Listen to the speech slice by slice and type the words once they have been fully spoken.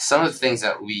some of the things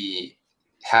that we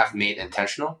have made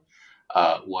intentional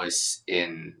was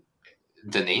in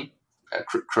the name,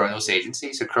 Kronos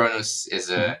Agency. So Kronos is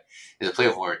a play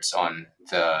of words on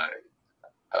the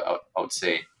I would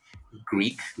say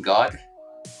Greek god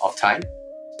of time,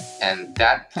 and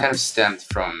that kind of stemmed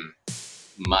from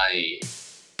my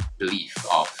belief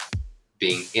of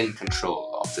being in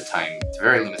control of the time, the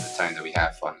very limited time that we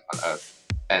have on Earth,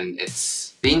 and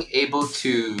it's being able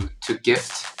to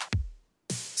gift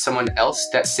someone else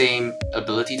that same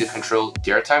ability to control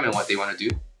their time and what they want to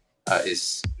do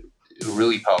is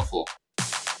really powerful.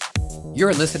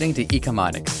 You're listening to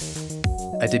Ecomonics,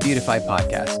 a Debutify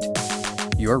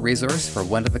podcast, your resource for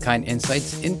one-of-a-kind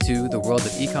insights into the world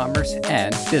of e-commerce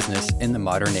and business in the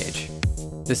modern age.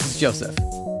 This is Joseph.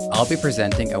 I'll be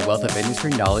presenting a wealth of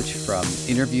industry knowledge from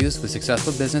interviews with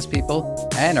successful business people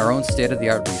and our own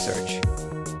state-of-the-art research.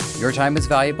 Your time is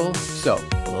valuable, so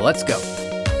let's go.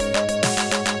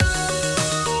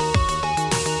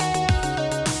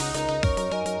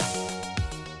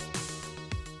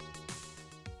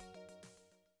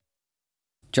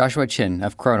 Joshua Chin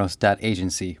of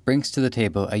Kronos.Agency brings to the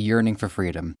table a yearning for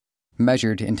freedom,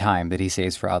 measured in time that he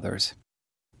saves for others.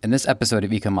 In this episode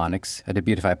of Ecomonics, a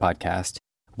Debutify podcast,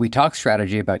 we talk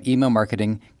strategy about email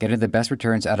marketing, getting the best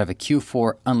returns out of a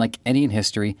Q4 unlike any in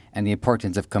history, and the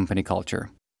importance of company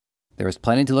culture. There is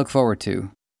plenty to look forward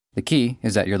to. The key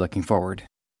is that you're looking forward.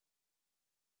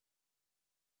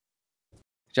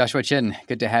 Joshua Chin,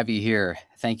 good to have you here.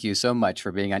 Thank you so much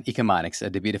for being on Ecomonics, a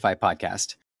Debutify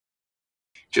podcast.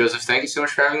 Joseph, thank you so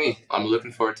much for having me. I'm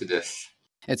looking forward to this.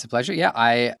 It's a pleasure. Yeah,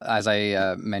 as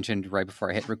I mentioned right before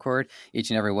I hit record, each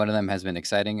and every one of them has been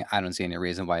exciting. I don't see any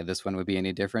reason why this one would be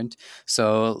any different.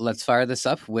 So let's fire this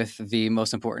up with the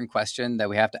most important question that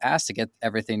we have to ask to get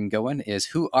everything going is,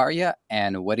 who are you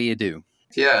and what do you do?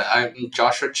 Yeah, I'm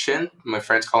Joshua Chin. My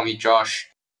friends call me Josh.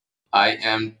 I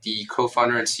am the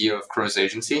co-founder and CEO of Kronos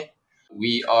Agency.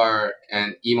 We are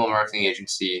an email marketing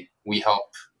agency. We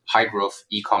help high-growth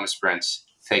e-commerce brands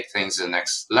take things to the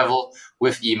next level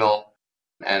with email.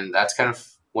 And that's kind of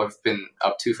what we've been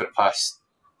up to for the past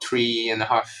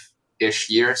 3.5-ish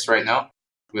years right now.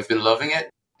 We've been loving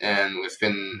it, and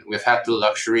we've had the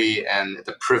luxury and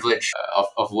the privilege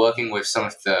of working with some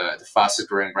of the fastest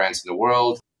growing brands in the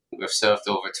world. We've served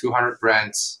over 200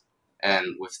 brands,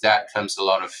 and with that comes a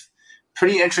lot of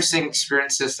pretty interesting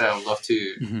experiences that I would love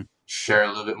to share a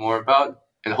little bit more about.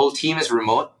 And the whole team is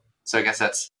remote, so I guess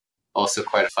that's also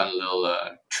quite a fun little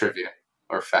trivia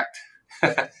or fact.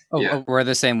 Yeah. We're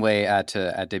the same way at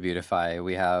Debutify.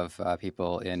 We have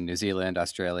people in New Zealand,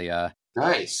 Australia.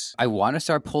 Nice. I want to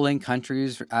start pulling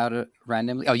countries out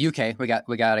randomly. Oh, UK. We got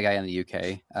a guy in the UK.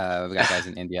 We got guys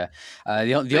in India.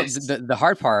 The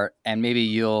hard part, and maybe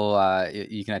you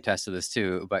can attest to this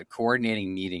too, but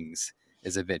coordinating meetings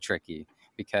is a bit tricky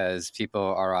because people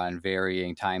are on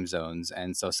varying time zones,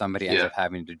 and so somebody ends up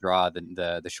having to draw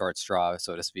the short straw,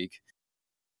 so to speak.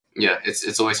 Yeah,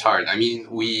 it's always hard. I mean,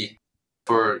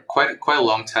 for quite a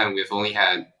long time, we've only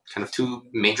had kind of two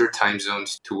major time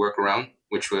zones to work around,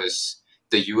 which was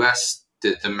the US,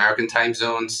 the American time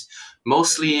zones,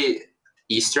 mostly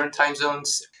Eastern time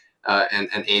zones, and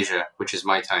Asia, which is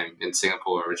my time in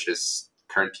Singapore, which is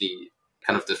currently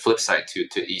kind of the flip side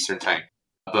to Eastern time.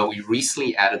 But we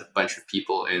recently added a bunch of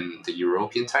people in the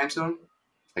European time zone,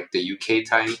 like the UK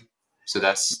time. So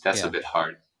that's a bit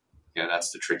hard. Yeah,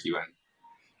 that's the tricky one.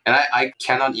 And I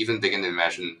cannot even begin to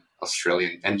imagine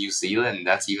Australia and New Zealand.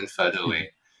 That's even further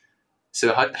away.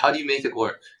 So how do you make it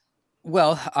work?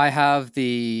 Well, I have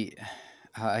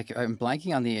I'm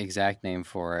blanking on the exact name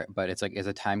for it, but it's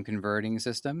a time converting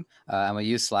system. And we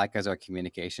use Slack as our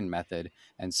communication method.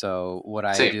 And so what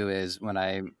I do is when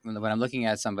I'm looking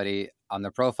at somebody on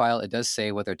their profile, it does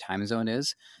say what their time zone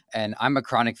is. And I'm a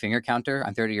chronic finger counter.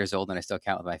 I'm 30 years old and I still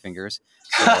count with my fingers.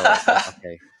 So,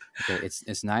 okay,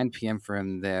 it's 9 p.m.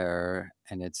 from there,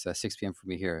 and it's 6 p.m. for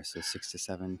me here. So 6 to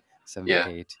 7, 7 to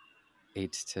 8,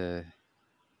 8 to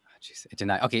 8 to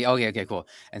 9. Okay, cool.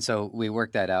 And so we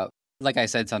work that out. Like I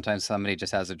said, sometimes somebody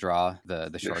just has to draw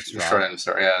the short straw. Short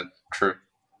answer, yeah, true.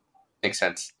 Makes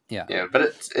sense. Yeah, but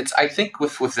it's I think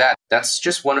with that's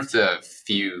just one of the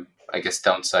few, I guess,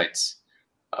 downsides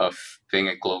of being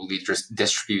a globally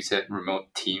distributed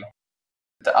remote team.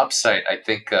 The upside, I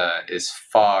think, is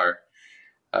far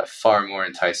more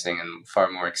enticing and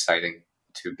far more exciting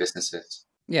to businesses.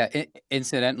 Yeah,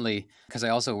 incidentally, because I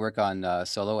also work on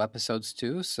solo episodes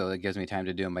too, so it gives me time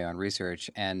to do my own research.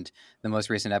 And the most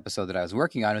recent episode that I was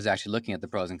working on was actually looking at the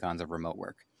pros and cons of remote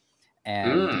work.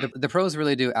 And Mm. the pros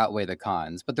really do outweigh the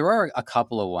cons, but there are a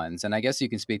couple of ones, and I guess you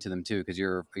can speak to them too because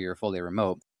you're fully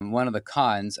remote. One of the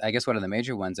cons, I guess one of the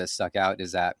major ones that stuck out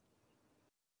is that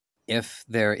if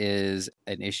there is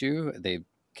an issue, they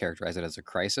characterize it as a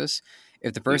crisis.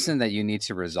 If the Mm. person that you need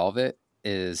to resolve it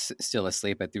is still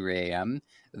asleep at 3 a.m.,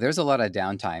 there's a lot of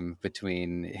downtime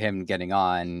between him getting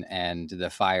on and the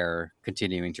fire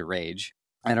continuing to rage.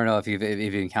 I don't know if you've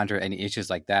encountered any issues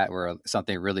like that where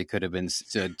something really could have been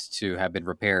to have been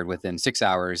repaired within 6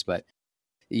 hours, but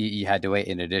you had to wait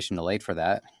an additional 8 for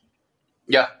that.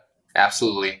 Yeah,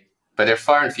 absolutely. But they're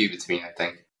far and few between, I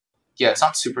think. Yeah, it's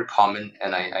not super common,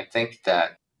 and I think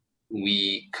that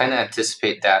we kind of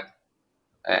anticipate that.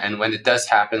 And when it does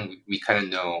happen, we kind of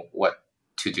know what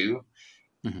to do.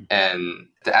 Mm-hmm. And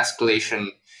the escalation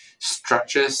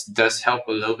structures does help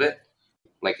a little bit.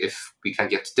 Like if we can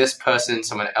get to this person,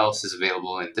 someone else is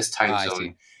available in this time I zone.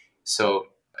 see. So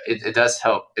it does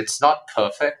help. It's not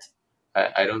perfect,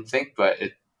 I don't think, but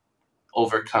it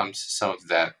overcomes some of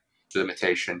that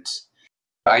limitations.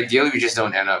 Ideally, we just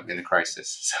don't end up in a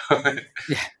crisis. So,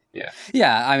 Yeah. yeah.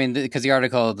 Yeah, I mean, because the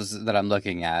article that I'm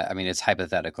looking at, I mean, it's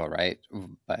hypothetical, right?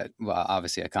 But well,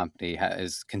 obviously, a company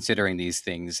is considering these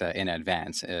things in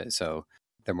advance, so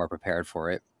they're more prepared for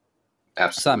it. So that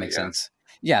Absolutely, makes yeah. sense.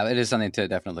 Yeah, it is something to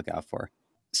definitely look out for.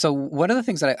 So one of the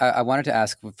things that I wanted to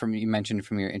ask from you mentioned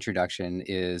from your introduction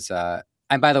is,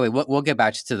 and by the way, we'll get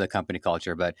back to the company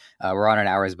culture, but we're on an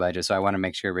hour's budget, so I want to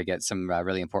make sure we get some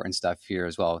really important stuff here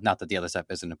as well. Not that the other stuff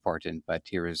isn't important, but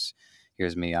here's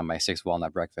me on my 6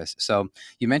 walnut breakfast. So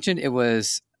you mentioned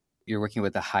you're working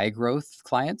with the high growth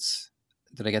clients.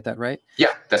 Did I get that right?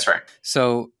 Yeah, that's right.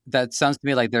 So that sounds to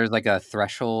me like there's like a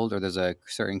threshold or there's a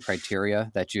certain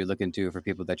criteria that you look into for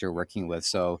people that you're working with.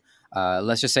 So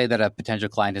let's just say that a potential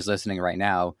client is listening right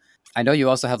now. I know you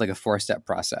also have like a 4-step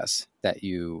process that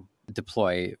you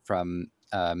deploy from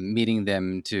meeting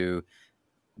them to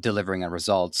delivering on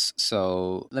results.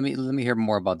 So let me hear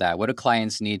more about that. What do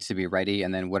clients need to be ready,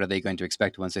 and then what are they going to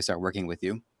expect once they start working with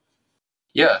you?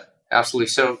 Yeah, absolutely.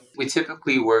 So we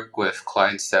typically work with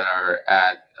clients that are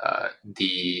at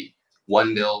the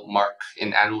 1 mil mark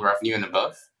in annual revenue and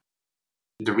above.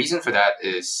 The reason for that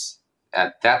is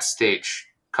at that stage,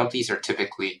 companies are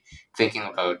typically thinking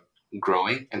about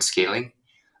growing and scaling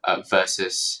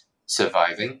versus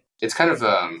surviving. It's kind of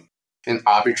an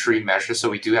arbitrary measure. So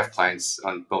we do have clients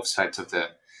on both sides of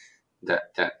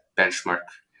that benchmark,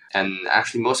 and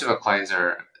actually most of our clients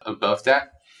are above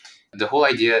that. The whole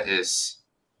idea is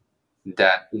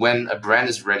that when a brand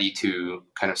is ready to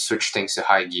kind of switch things to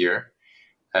high gear,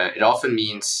 it often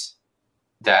means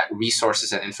that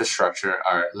resources and infrastructure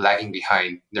are lagging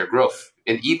behind their growth.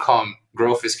 In ecom,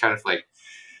 growth is kind of like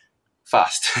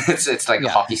fast. It's like a Yeah,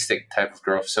 hockey stick type of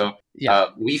growth. So yeah.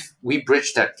 we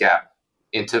bridge that gap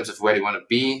in terms of where they want to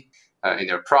be in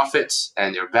their profits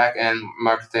and their back end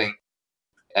marketing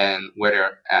and where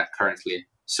they're at currently.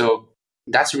 So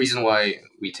that's the reason why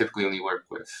we typically only work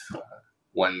with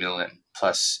 1 million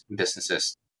plus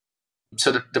businesses.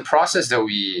 So the process that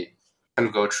we kind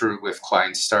of go through with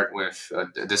clients start with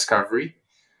the discovery.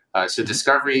 So Mhm.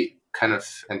 discovery kind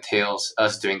of entails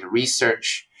us doing the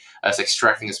research, us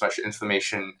extracting as much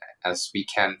information as we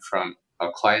can from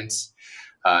our clients,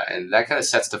 and that kind of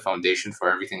sets the foundation for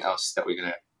everything else that we're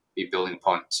going to be building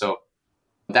upon. So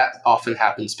that often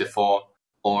happens before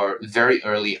or very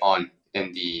early on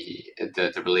in the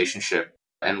relationship.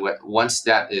 And once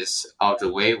that is out of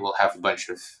the way, we'll have a bunch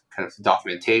of kind of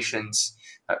documentations,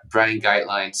 branding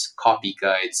guidelines, copy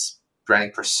guides,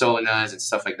 branding personas, and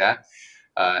stuff like that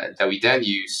we then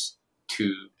use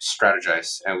to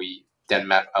strategize. And we then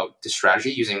map out the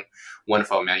strategy using one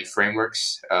of our many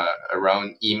frameworks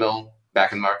around email,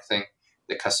 backend marketing,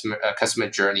 the customer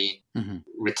journey, Mhm.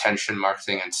 retention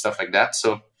marketing, and stuff like that.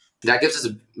 So that gives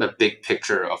us a big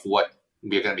picture of what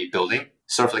we're going to be building,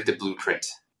 sort of like the blueprint.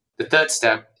 The third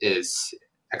step is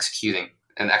executing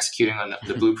on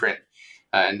the blueprint.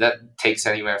 And that takes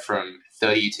anywhere from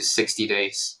 30 to 60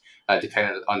 days,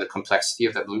 depending on the complexity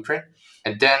of that blueprint.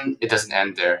 And then it doesn't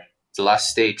end there. The last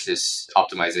stage is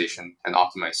optimization and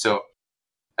optimize. So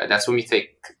that's when we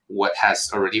take what has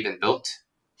already been built,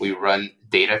 we run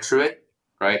data through it,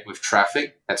 right, with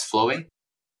traffic that's flowing.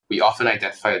 We often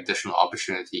identify additional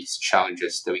opportunities,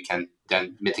 challenges that we can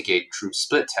then mitigate through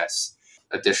split tests,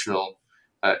 additional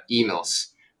emails,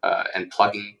 and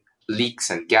plugging leaks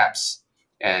and gaps.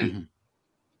 And Mhm.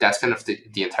 that's kind of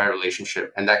the entire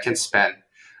relationship. And that can span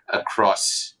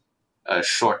across a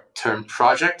short term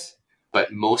project,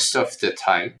 but most of the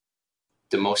time,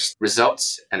 the most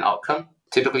results and outcome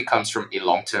typically comes from a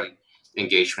long term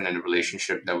engagement and a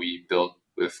relationship that we build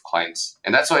with clients.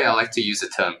 And that's why I like to use the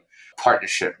term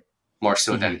partnership more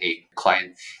so Mm-hmm. than a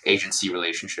client agency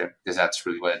relationship, because that's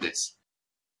really what it is.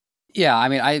 Yeah, I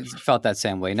mean, I felt that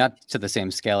same way, not to the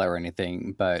same scale or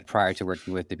anything, but prior to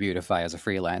working with Debutify as a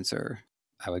freelancer,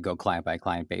 I would go client by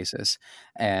client basis.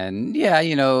 And yeah,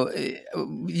 you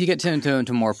get into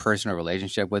a more personal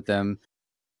relationship with them.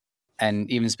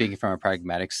 And even speaking from a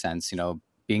pragmatic sense,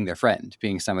 being their friend,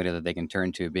 being somebody that they can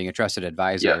turn to, being a trusted Yeah,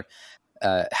 advisor,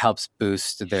 helps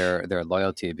boost their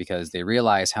loyalty because they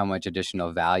realize how much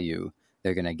additional value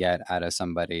they're going to get out of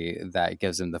somebody that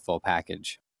gives them the full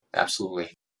package.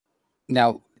 absolutely.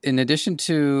 Now, in addition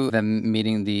to them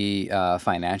meeting the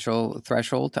financial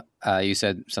threshold, you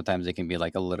said sometimes it can be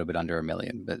like a little bit under 1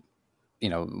 million, but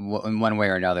in one way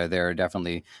or another, they're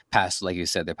definitely past, like you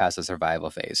said, they're past the survival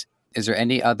phase. Is there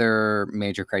any other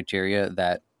major criteria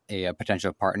that a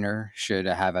potential partner should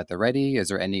have at the ready? Is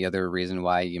there any other reason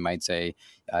why you might say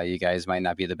you guys might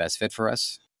not be the best fit for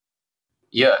us?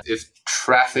 Yeah, if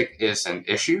traffic is an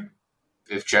issue,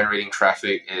 if generating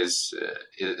traffic is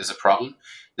a problem,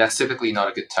 that's typically not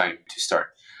a good time to start.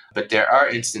 But there are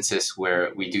instances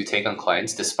where we do take on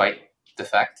clients despite the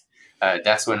fact.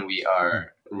 That's when we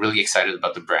are really excited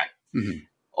about the brand, Mm-hmm.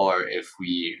 or if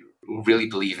we really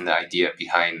believe in the idea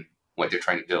behind what they're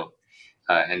trying to build.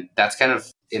 And that's kind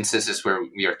of instances where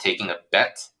we are taking a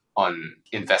bet on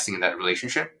investing in that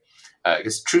relationship.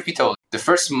 Because truth be told, the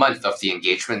first month of the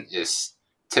engagement is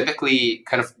typically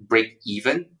kind of break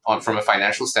even on from a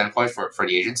financial standpoint for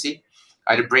the agency,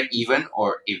 either break even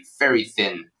or a very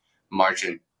thin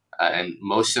margin. And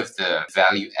most of the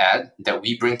value add that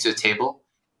we bring to the table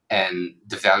and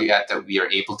the value add that we are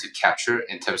able to capture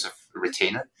in terms of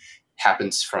retainer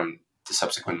happens from the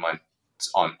subsequent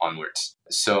months onwards.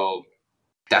 So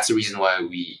that's the reason why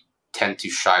we tend to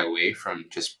shy away from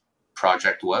just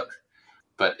project work.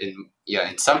 But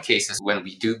in some cases, when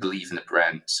we do believe in the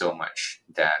brand so much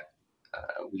that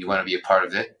we want to be a part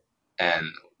of it, and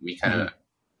we kind of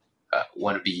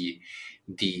want to be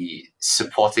the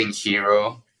supporting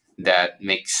hero that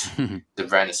makes Mm-hmm. the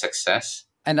brand a success.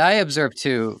 And I observed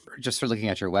too, just for looking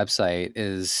at your website,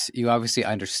 is you obviously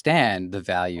understand the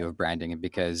value of branding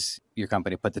because your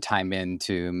company put the time in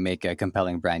to make a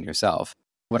compelling brand yourself.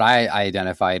 What I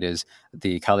identified is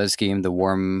the color scheme, the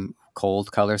warm,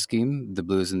 cold color scheme, the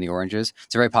blues and the oranges.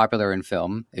 It's very popular in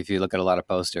film. If you look at a lot of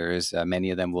posters, many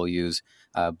of them will use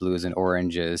blues and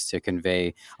oranges to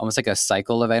convey almost like a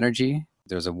cycle of energy.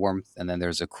 There's a warmth and then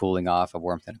there's a cooling off, a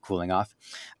warmth and a cooling off.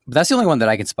 But that's the only one that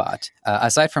I can spot.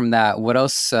 Aside from that, what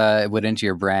else went into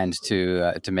your brand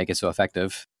to make it so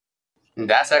effective? And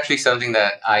that's actually something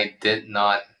that I did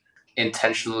not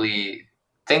intentionally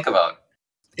think about.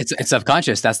 It's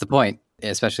subconscious. That's the point.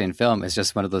 Especially in film, it's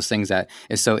just one of those things that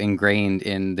is so ingrained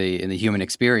in the human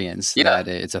experience Yeah, that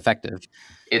it's effective.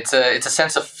 it's a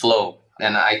sense of flow,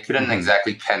 and I couldn't Hmm.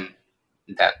 exactly pen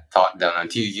that thought down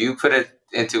until you put it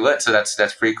into it. So that's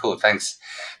pretty cool. Thanks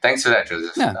for that,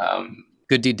 Joseph. Yeah,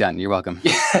 good deed done. You're welcome.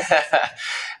 Yeah,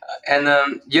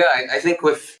 and yeah, I think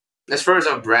with as far as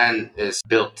our brand is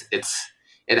built, it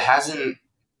hasn't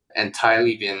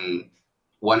entirely been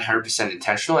 100%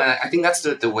 intentional, and I think that's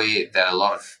the way that a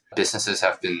lot of businesses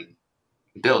have been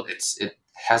built. It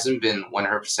hasn't been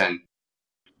 100%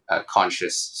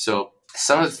 conscious. So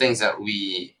some of the things that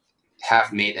we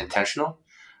have made intentional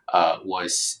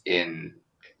was in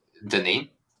the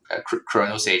name,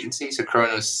 Kronos Agency. So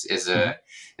Kronos Hmm. is a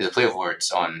play of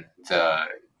words on the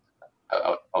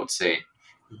I would say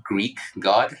Greek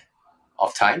god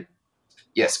of time.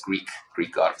 Yes, Greek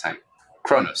god of time,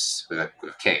 Kronos with a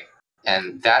K,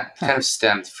 and that Huh. kind of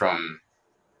stemmed from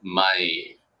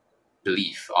my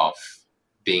belief of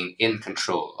being in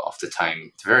control of the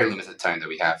time, the very limited time that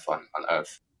we have on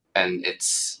Earth, and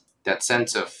it's that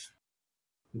sense of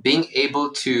being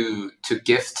able to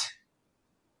gift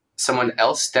someone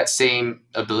else that same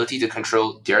ability to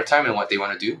control their time and what they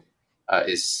want to do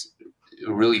is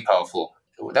really powerful.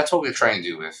 That's what we're trying to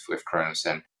do with Kronos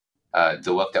and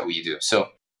the work that we do. So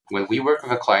when we work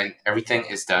with a client, everything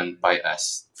is done by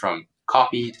us, from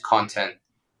copy to content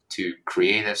to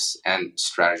creatives and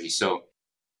strategy. So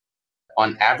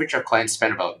on average, our clients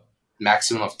spend about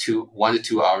maximum of 1 to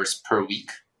 2 hours per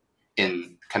week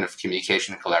in kind of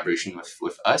communication and collaboration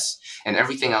with us, and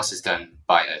everything else is done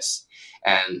by us.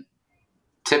 And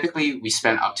typically, we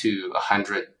spend up to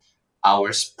 100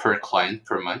 hours per client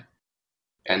per month,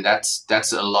 and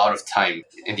that's a lot of time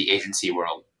in the agency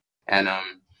world. And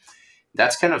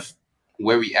that's kind of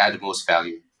where we add the most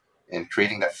value in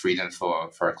creating that freedom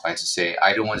for our clients to say,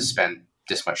 I don't want to spend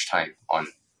this much time on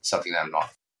something that I'm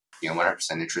not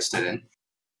 100% interested in.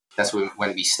 That's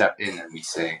when we step in and we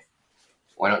say,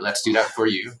 why not let's do that for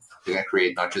you, They're going to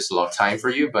create not just a lot of time for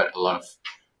you, but a lot of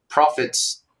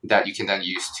profits that you can then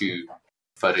use to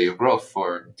further your growth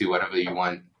or do whatever you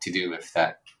want to do with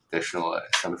that additional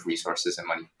sum of resources and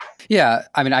money. Yeah,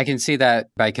 I mean, I can see that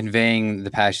by conveying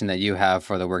the passion that you have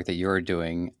for the work that you're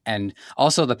doing, and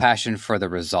also the passion for the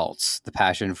results, the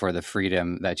passion for the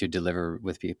freedom that you deliver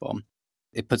with people.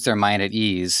 It puts their mind at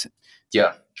ease.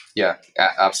 Yeah,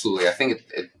 absolutely. I think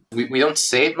we don't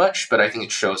say it much, but I think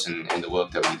it shows in the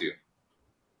work that we do.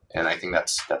 And I think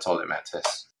that's all that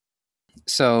matters.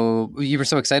 So you were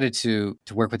so excited to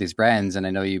work with these brands, and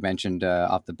I know you mentioned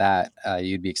off the bat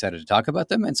you'd be excited to talk about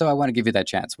them, and so I want to give you that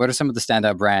chance. What are some of the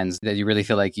standout brands that you really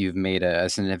feel like you've made a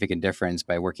significant difference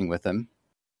by working with them?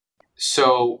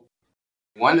 So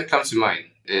one that comes to mind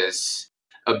is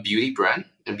a beauty brand,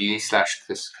 a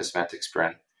beauty/cosmetics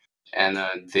brand, and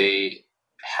they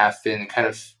have been kind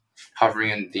of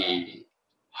hovering in the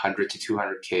 100 to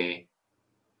 200K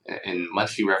in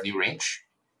monthly revenue range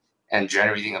and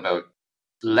generating about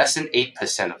less than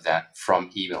 8% of that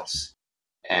from emails.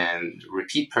 And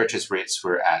repeat purchase rates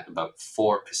were at about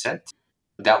 4%.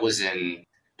 That was in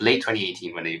late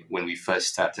 2018 when we first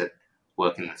started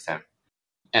working with them.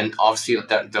 And obviously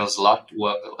there was a lot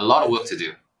of work to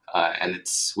do. And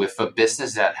it's with a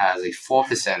business that has a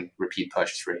 4% repeat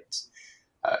purchase rate.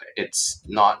 It's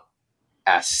not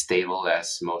as stable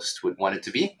as most would want it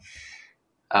to be.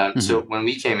 So when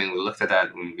we came in, we looked at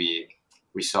that and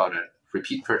we saw that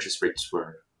repeat purchase rates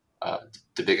were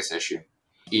the biggest issue.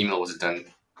 Email was done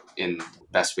in the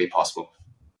best way possible.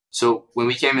 So when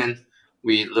we came in,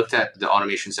 we looked at the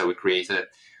automations that we created,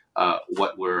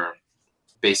 what were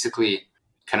basically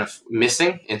kind of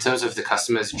missing in terms of the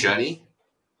customer's journey.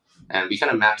 And we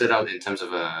kind of mapped it out in terms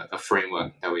of a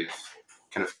framework that we've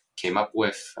kind of came up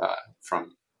with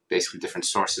from basically different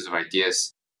sources of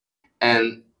ideas.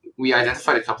 And we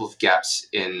identified a couple of gaps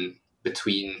in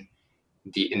between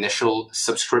the initial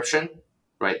subscription,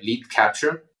 right, lead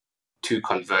capture to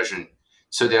conversion.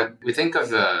 So that we think of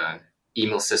the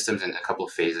email systems in a couple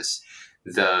of phases.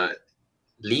 The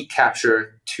lead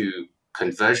capture to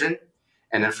conversion,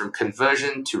 and then from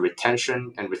conversion to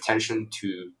retention, and retention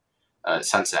to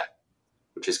sunset,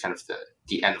 which is kind of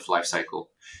the end of life cycle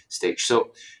stage.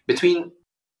 So between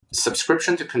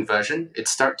subscription to conversion, it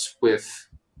starts with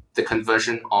the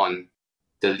conversion on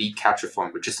the lead capture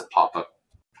form, which is a pop-up.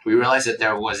 We realized that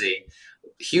there was a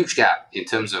huge gap in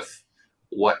terms of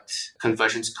what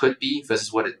conversions could be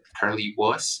versus what it currently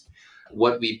was.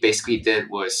 What we basically did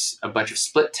was a bunch of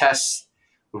split tests,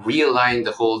 realign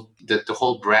the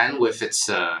whole brand with its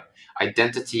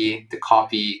identity, the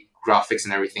copy, graphics,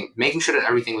 and everything, making sure that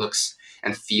everything looks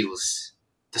and feels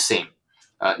the same,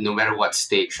 no matter what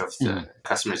stage of the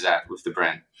customer's at with the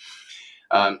brand.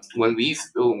 When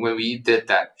we did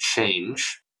that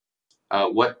change,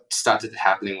 what started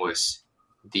happening was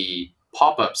the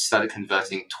pop-ups started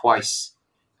converting twice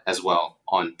as well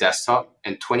on desktop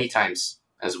and 20 times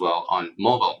as well on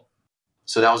mobile.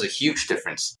 So that was a huge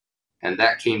difference. And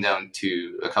that came down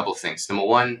to a couple of things. Number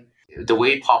one, the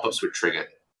way pop-ups were triggered.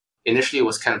 Initially, it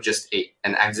was kind of just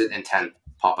an exit intent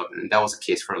pop-up, and that was the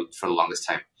case for the longest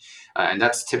time. And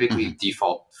that's typically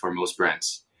default for most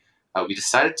brands. We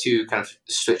decided to kind of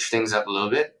switch things up a little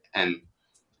bit and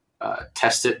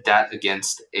tested that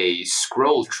against a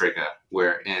scroll trigger,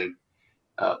 wherein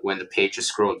when the page is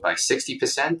scrolled by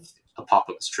 60%, a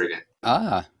pop-up is triggered.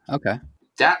 Ah, okay.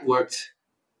 That worked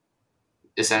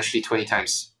essentially 20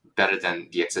 times better than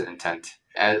the exit intent.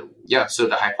 And yeah, so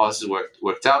the hypothesis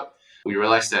worked out. We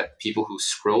realized that people who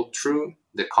scrolled through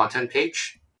the content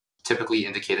page typically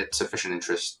indicated sufficient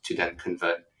interest to then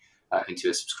convert into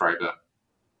a subscriber.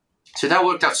 So that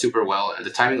worked out super well, and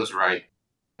the timing was right.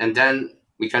 And then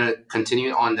we kind of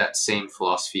continued on that same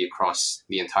philosophy across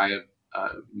the entire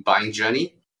buying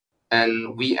journey,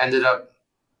 and we ended up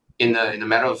in the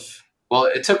matter of, well,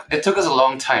 it took us a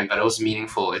long time, but it was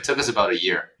meaningful. It took us about a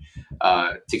year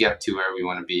to get to where we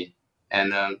want to be.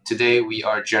 And today we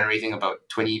are generating about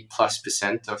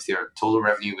 20+% of their total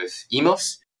revenue with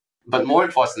emails, but more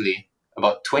importantly,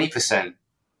 about 20 to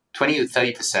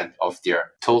 30% of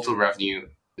their total revenue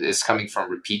is coming from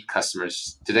repeat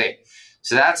customers today.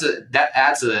 So that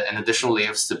adds an additional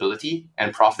layer of stability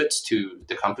and profits to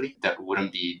the company that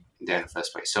wouldn't be there in the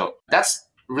first place. So that's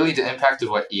really the impact of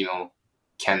what email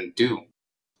can do.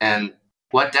 And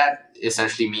what that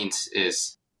essentially means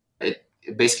is it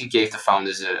basically gave the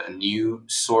founders a new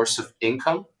source of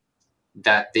income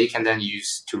that they can then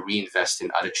use to reinvest in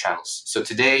other channels. So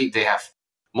today they have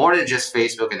more than just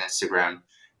Facebook and Instagram.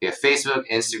 They have Facebook,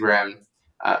 Instagram.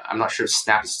 I'm not sure if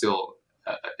Snap is still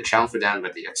a channel for them,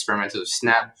 but they experimented with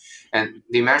Snap. And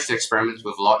they managed to experiment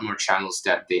with a lot more channels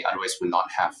that they otherwise would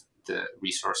not have the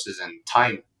resources and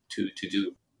time to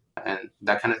do. And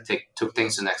that kind of took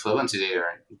things to the next level. And today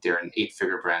they're an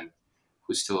 8-figure brand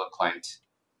who's still a client.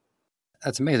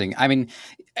 That's amazing. I mean,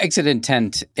 exit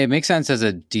intent, it makes sense as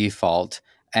a default,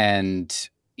 and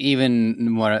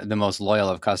even one of the most loyal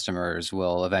of customers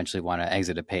will eventually want to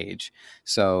exit a page.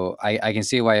 So I can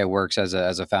see why it works as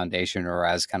a foundation or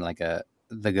as kind of like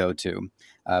the go-to.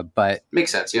 But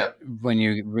Makes sense, yeah. when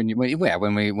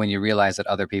you realize that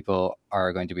other people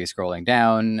are going to be scrolling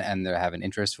down and they have an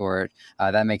interest for it,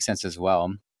 that makes sense as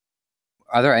well.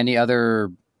 Are there any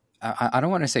other? I don't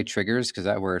want to say triggers because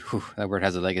that word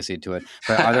has a legacy to it.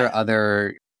 But are there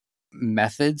other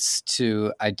methods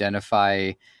to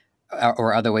identify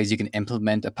or other ways you can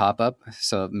implement a pop up?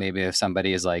 So maybe if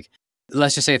somebody is like,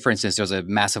 let's just say, for instance, there's a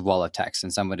massive wall of text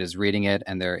and someone is reading it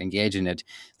and they're engaged in it.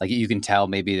 Like you can tell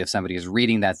maybe if somebody is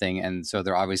reading that thing and so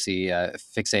they're obviously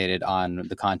fixated on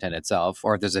the content itself,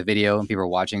 or if there's a video and people are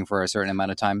watching for a certain amount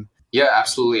of time. Yeah,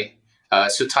 absolutely.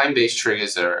 So time-based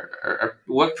triggers are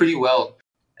work pretty well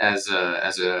as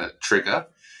a trigger.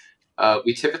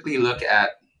 We typically look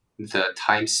at the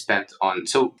time spent on.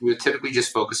 So we typically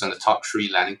just focus on the top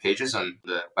 3 landing pages on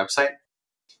the website,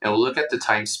 and we'll look at the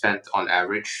time spent on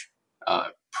average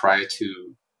prior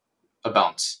to a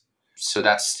bounce. So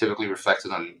that's typically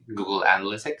reflected on Google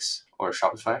Analytics or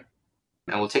Shopify,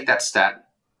 and we'll take that stat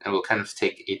and we'll kind of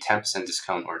take a 10%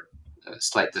 discount or a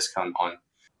slight discount on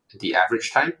the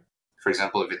average time. For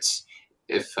example,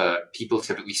 if people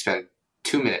typically spend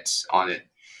 2 minutes on it,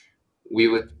 we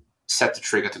would set the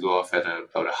trigger to go off at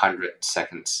about 100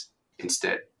 seconds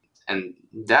instead. And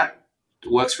that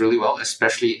works really well,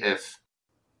 especially if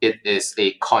it is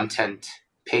a content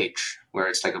page where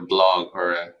it's like a blog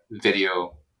or a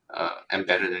video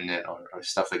embedded in it or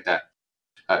stuff like that.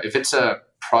 If it's a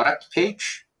product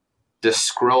page, the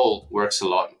scroll works a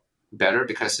lot better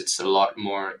because it's a lot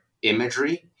more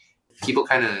imagery. People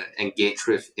kind of engage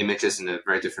with images in a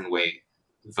very different way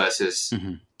versus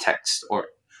text or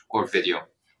video.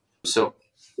 So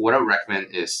what I would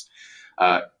recommend is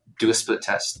do a split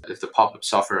test. If the pop-up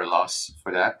software allows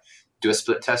for that, do a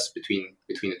split test between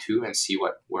the two and see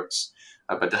what works.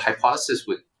 But the hypothesis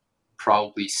would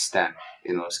probably stand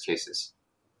in those cases.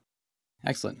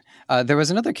 Excellent. There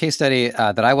was another case study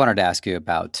that I wanted to ask you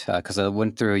about because I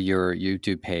went through your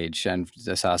YouTube page and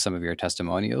saw some of your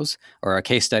testimonials or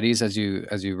case studies, as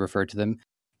you refer to them.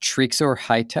 Trixor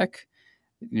High Tech.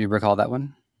 You recall that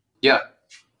one? Yeah.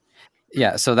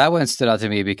 Yeah. So that one stood out to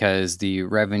me because the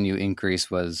revenue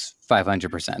increase was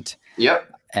 500%.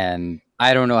 Yep. And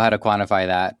I don't know how to quantify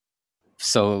that.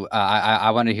 So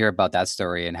I want to hear about that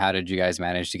story and how did you guys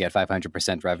manage to get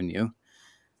 500% revenue?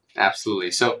 Absolutely.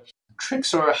 So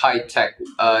Trixor High Tech,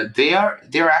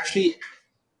 they're actually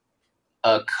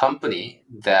a company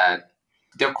that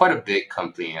they're quite a big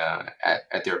company.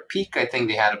 At their peak, I think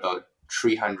they had about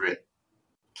 300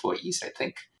 employees, I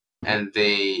think, and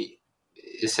they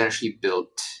essentially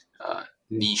built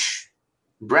niche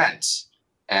brands,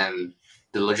 and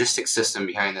the logistics system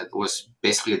behind it was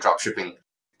basically a dropshipping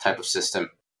type of system.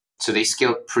 So they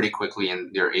scaled pretty quickly,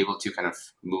 and they're able to kind of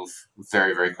move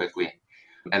very, very quickly.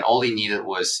 And all they needed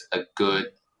was a good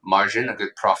margin, a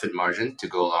good profit margin to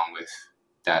go along with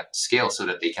that scale so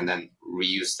that they can then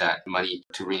reuse that money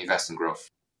to reinvest in growth.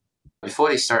 Before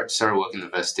they started working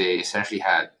with us, they essentially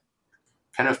had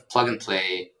kind of plug and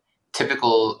play,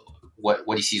 typical what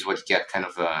you see is what you get kind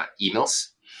of emails.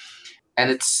 And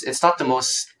it's not the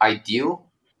most ideal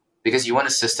because you want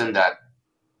a system that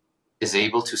is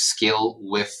able to scale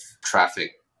with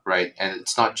traffic, right? And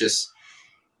it's not just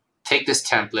take this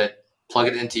template, plug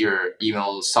it into your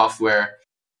email software,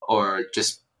 or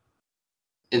just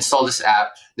install this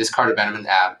app, this cart abandonment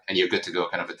app, and you're good to go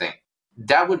kind of a thing.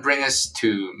 That would bring us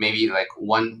to maybe like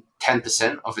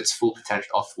 10% of its full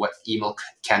potential of what email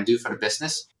can do for the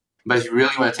business. But if you really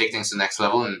want to take things to the next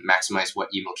level and maximize what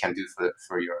email can do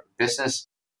for your business,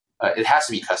 it has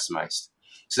to be customized.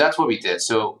 So that's what we did.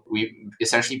 So we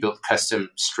essentially built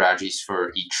custom strategies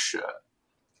for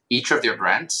each of their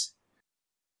brands,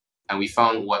 and we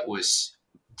found what was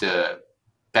the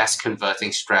best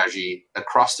converting strategy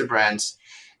across the brands,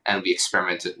 and we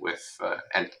experimented with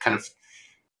and kind of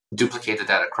duplicated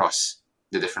that across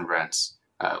the different brands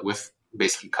with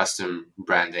basically custom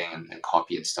branding and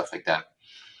copy and stuff like that.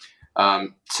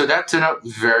 So that turned out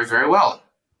very, very well.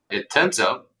 It turns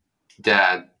out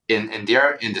that in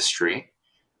their industry,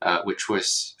 which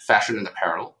was fashion and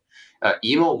apparel,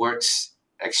 email works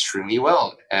extremely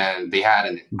well. And they had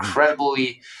an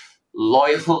incredibly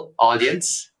loyal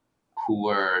audience who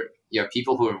were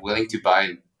people who were willing to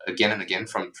buy again and again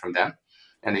from them.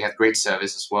 And they had great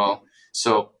service as well.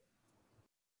 So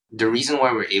the reason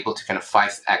why we're able to kind of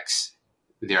 5x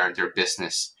their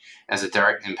business as a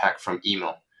direct impact from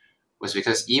email was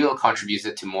because email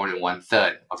contributed to more than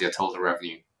 1/3 of their total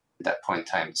revenue at that point in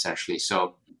time, essentially.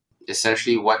 So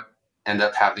essentially what ended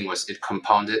up happening was it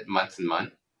compounded month and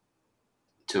month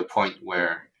to a point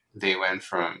where they went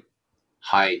from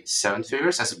high 7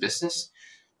 figures as a business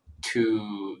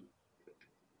to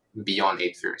beyond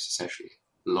 8 figures, essentially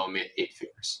low mid 8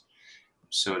 figures.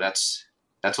 So that's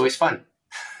always fun.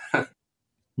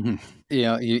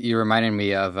 You reminded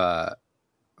me of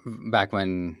back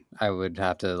when I would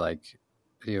have to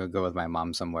go with my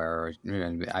mom somewhere, or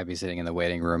I'd be sitting in the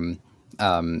waiting room,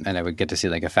 and I would get to see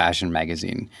like a fashion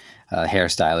magazine,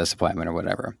 hairstylist appointment or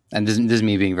whatever. And this is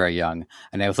me being very young,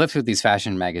 and I would flip through these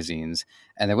fashion magazines,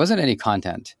 and there wasn't any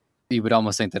content. You would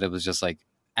almost think that it was just like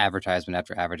advertisement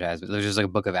after advertisement. It was just like a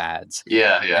book of ads.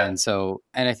 Yeah.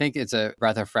 And I think it's a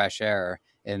breath of fresh air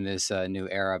in this new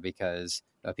era because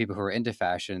people who are into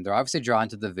fashion, they're obviously drawn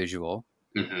to the visual,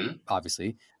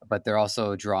 obviously, but they're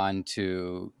also drawn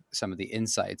to some of the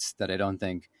insights that I don't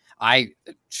think I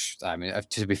mean,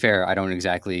 to be fair, I don't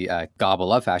exactly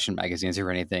gobble up fashion magazines or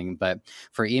anything, but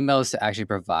for emails to actually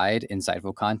provide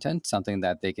insightful content, something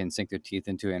that they can sink their teeth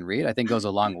into and read, I think goes a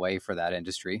long way for that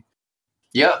industry.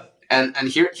 Yeah, and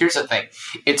here's the thing.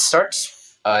 It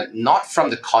starts not from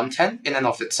the content in and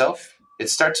of itself. It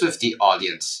starts with the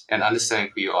audience and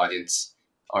understanding who your audience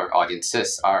or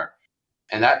audiences are.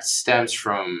 And that stems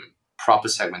from proper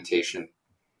segmentation.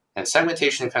 And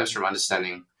segmentation comes from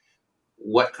understanding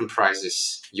what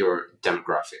comprises your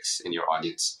demographics in your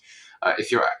audience.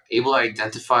 If you're able to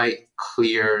identify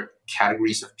clear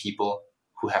categories of people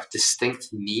who have distinct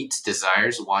needs,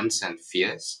 desires, wants, and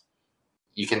fears,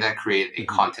 you can then create a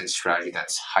content strategy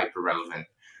that's hyper relevant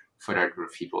for that group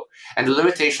of people. And the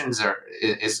limitations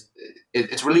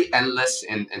it's really endless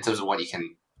in terms of what you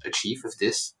can achieve with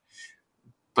this.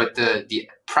 But the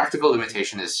practical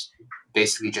limitation is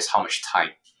basically just how much time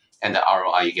and the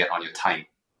ROI you get on your time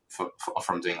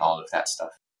from doing all of that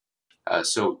stuff.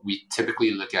 So we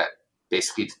typically look at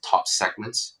basically the top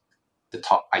segments, the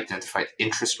top identified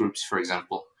interest groups, for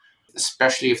example,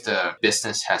 especially if the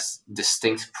business has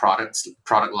distinct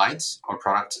product lines or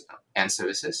product and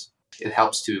services. It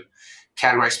helps to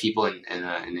categorize people in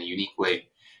a unique way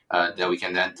that we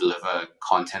can then deliver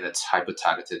content that's hyper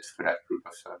targeted for that group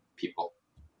of people.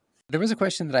 There was a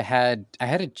question that I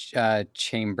had it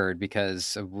chambered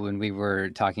because when we were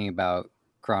talking about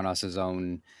Kronos'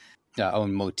 own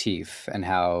motif and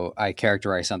how I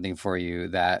characterized something for you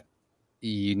that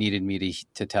you needed me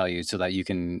to tell you so that you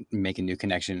can make a new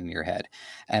connection in your head.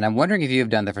 And I'm wondering if you have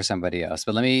done that for somebody else.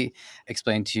 But let me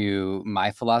explain to you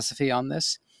my philosophy on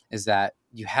this is that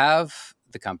you have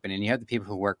the company and you have the people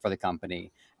who work for the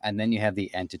company, and then you have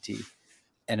the entity.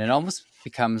 And it almost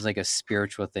becomes like a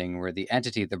spiritual thing where the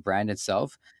entity, the brand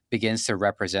itself, begins to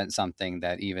represent something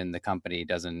that even the company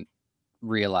doesn't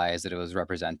realize that it was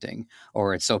representing,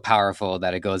 or it's so powerful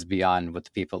that it goes beyond what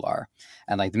the people are.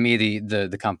 And like to me,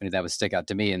 the company that would stick out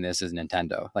to me in this is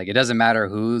Nintendo. Like it doesn't matter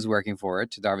who's working for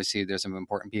it. Obviously, there's some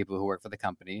important people who work for the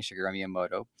company, Shigeru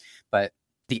Miyamoto, but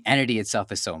the entity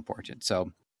itself is so important.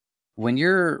 So when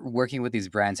you're working with these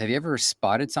brands, have you ever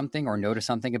spotted something or noticed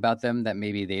something about them that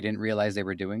maybe they didn't realize they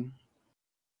were doing?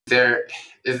 There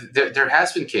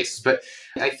has been cases, but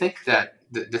I think that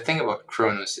the thing about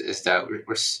Kronos is that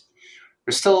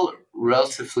we're still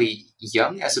relatively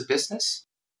young as a business,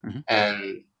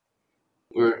 and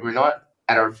we're not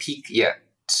at our peak yet.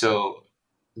 So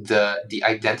the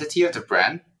identity of the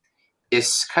brand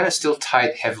is kind of still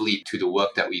tied heavily to the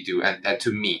work that we do and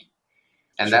to me.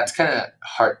 And that's kind of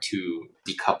hard to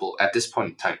decouple at this point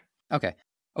in time. Okay.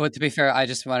 Well, to be fair, I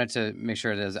just wanted to make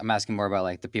sure that I'm asking more about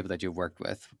like the people that you've worked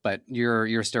with, but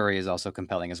your story is also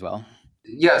compelling as well.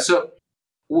 Yeah. So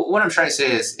what I'm trying to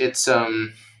say is it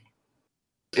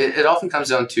often comes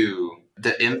down to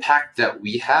the impact that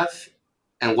we have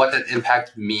and what that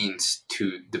impact means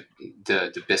to the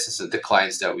business and the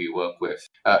clients that we work with,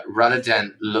 rather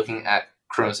than looking at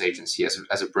Kronos Agency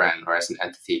as a brand or as an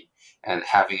entity and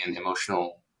having an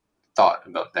emotional thought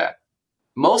about that.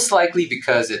 Most likely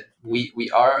because we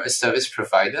are a service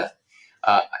provider,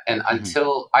 and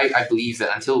until I believe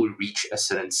that until we reach a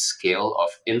certain scale of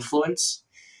influence,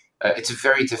 it's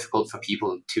very difficult for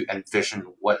people to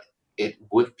envision what it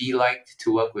would be like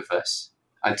to work with us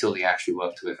until they actually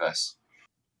worked with us.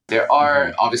 There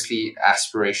are obviously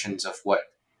aspirations of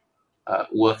what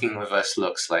working with us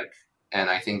looks like,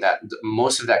 and I think that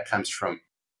most of that comes from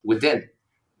within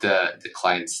the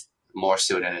clients more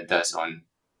so than it does on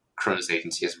Kronos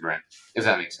Agency as a brand, if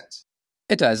that makes sense.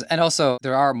 It does. And also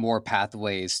there are more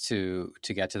pathways to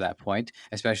get to that point,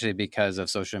 especially because of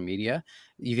social media.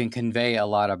 You can convey a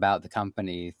lot about the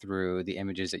company through the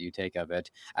images that you take of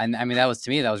it. And I mean that was to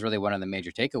me that was really one of the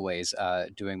major takeaways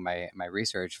doing my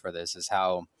research for this is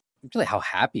how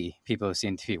happy people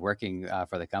seem to be working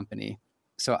for the company.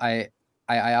 So I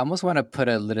almost want to put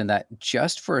a lid in that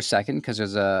just for a second because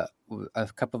there's a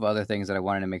couple of other things that I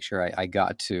wanted to make sure I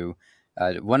got to.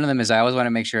 One of them is I always want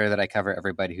to make sure that I cover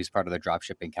everybody who's part of the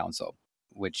Dropshipping Council,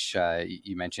 which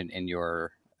you mentioned in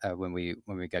your when we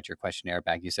got your questionnaire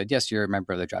back. You said yes, you're a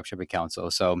member of the Dropshipping Council.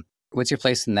 So, what's your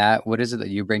place in that? What is it that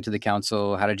you bring to the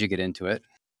council? How did you get into it?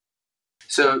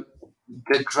 So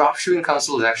the Dropshipping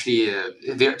Council is actually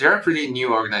they're a pretty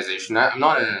new organization. I'm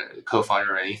not a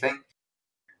co-founder or anything.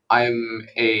 I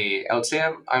would say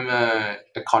I'm a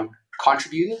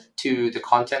contributor to the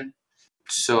content.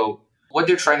 So what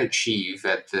they're trying to achieve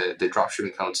at the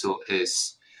Dropshipping Council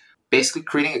is basically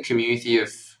creating a community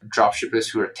of dropshippers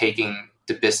who are taking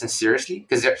the business seriously.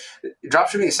 Because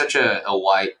dropshipping is such a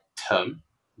wide term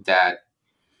that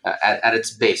at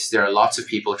its base, there are lots of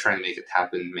people trying to make it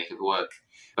happen, make it work.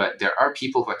 But there are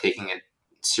people who are taking it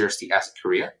seriously as a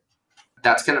career.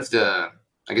 That's kind of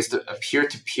I guess, a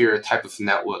peer-to-peer type of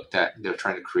network that they're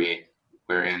trying to create,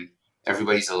 wherein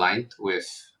everybody's aligned with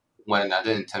one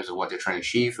another in terms of what they're trying to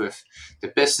achieve with the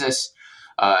business.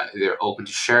 They're open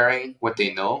to sharing what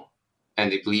they know,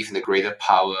 and they believe in the greater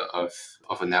power of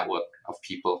a network of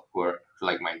people who are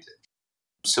like-minded.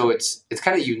 So it's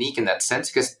kind of unique in that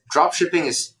sense because dropshipping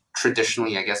is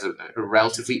traditionally, I guess, a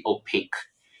relatively opaque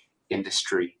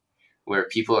industry where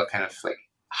people are kind of like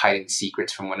hiding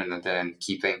secrets from one another and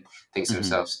keeping things to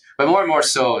themselves. But more and more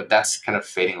so, that's kind of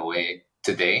fading away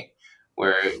today,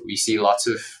 where we see lots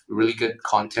of really good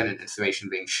content and information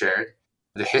being shared.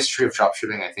 The history of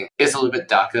dropshipping, I think, is a little bit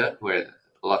darker, where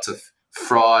lots of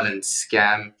fraud and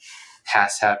scam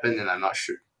has happened, and I'm not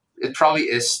sure. It probably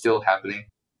is still happening.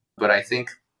 But I think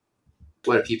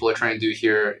what people are trying to do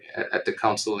here at the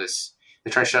council is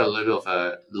they're trying to shed a little bit of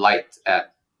a light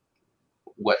at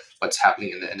what's happening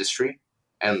in the industry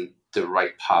and the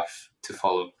right path to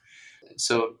follow.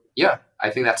 So yeah,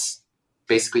 I think that's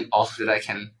basically all that I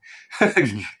can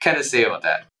kind of say about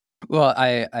that. Well,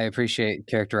 I appreciate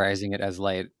characterizing it as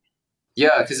light.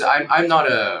 Yeah, because I'm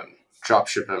not a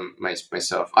dropshipper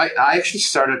myself. I actually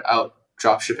started out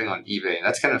dropshipping on eBay.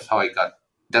 That's kind of how I got.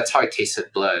 That's how I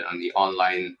tasted blood on the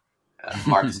online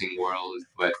marketing world.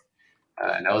 But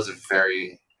that was a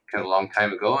very kind of long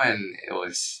time ago, and it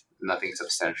was nothing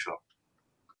substantial.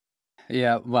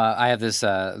 Yeah, well, I have this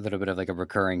little bit of like a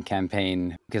recurring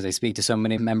campaign because I speak to so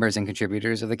many members and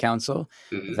contributors of the council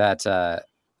Mm-hmm. that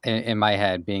in my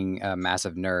head, being a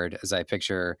massive nerd, as I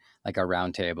picture like a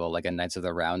round table, like a Knights of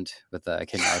the Round with a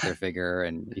King Arthur figure,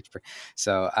 and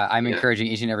so I'm Yeah, encouraging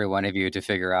each and every one of you to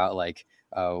figure out like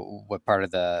what part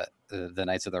of the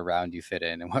Knights of the Round you fit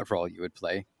in and what role you would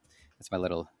play. That's my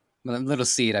little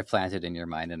seed I planted in your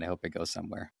mind, and I hope it goes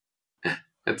somewhere.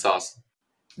 it's awesome.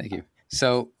 Thank you.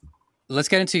 So let's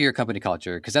get into your company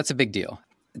culture because that's a big deal.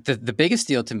 The biggest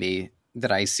deal to me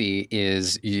that I see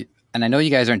is, and I know you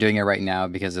guys aren't doing it right now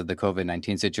because of the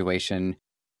COVID-19 situation,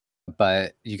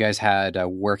 but you guys had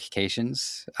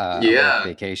workcations, a work Yeah,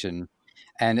 vacation,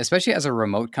 and especially as a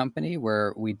remote company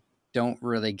where we don't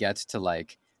really get to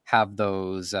like have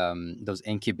those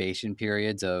incubation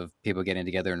periods of people getting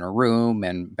together in a room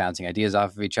and bouncing ideas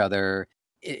off of each other.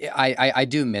 I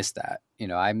do miss that.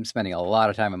 I'm spending a lot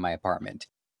of time in my apartment.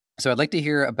 So I'd like to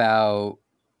hear about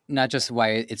not just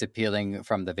why it's appealing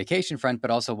from the vacation front, but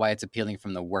also why it's appealing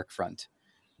from the work front.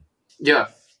 yeah,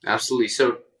 absolutely.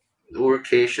 So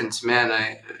workations, man,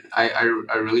 I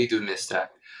really do miss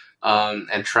that.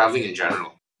 And traveling in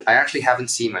general. I actually haven't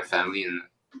seen my family in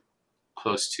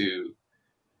close to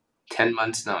 10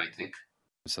 months now. I think.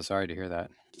 I'm so sorry to hear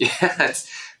that. Yeah,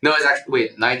 no, it's actually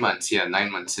wait 9 months. Yeah,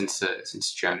 9 months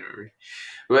since January.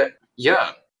 But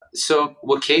yeah, so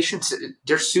locations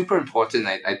they're super important.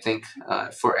 I think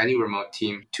for any remote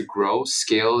team to grow,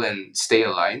 scale, and stay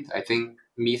aligned. I think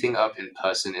meeting up in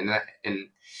person in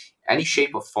any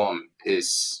shape or form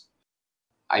is,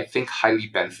 I think, highly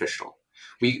beneficial.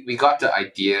 We got the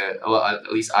idea. Well,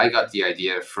 at least I got the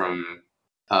idea from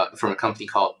a company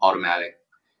called Automatic.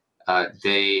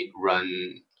 They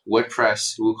run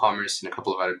WordPress, WooCommerce, and a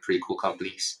couple of other pretty cool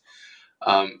companies.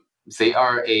 Um, they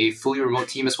are a fully remote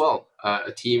team as well,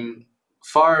 a team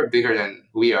far bigger than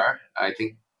we are. I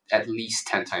think at least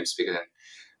 10 times bigger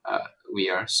than we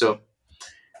are. So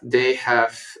they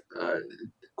have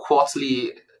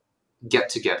quarterly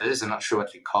get-togethers. I'm not sure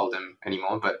what they call them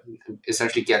anymore, but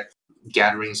essentially get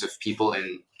gatherings of people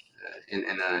in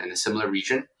a similar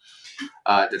region.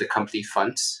 that the company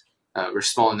funds. We're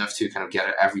small enough to kind of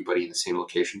get everybody in the same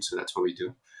location, so that's what we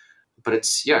do. But it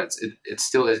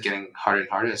still is getting harder and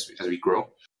harder as we grow.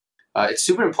 It's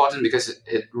super important because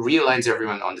it realigns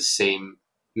everyone on the same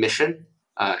mission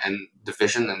and the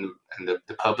vision and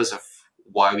the purpose of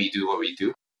why we do what we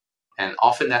do. And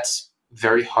often that's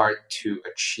very hard to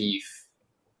achieve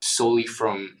solely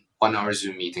from 1 hour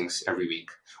Zoom meetings every week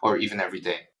or even every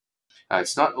day.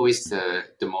 It's not always the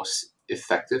most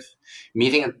effective.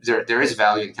 There is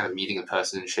value in kind of meeting in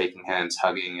person, shaking hands,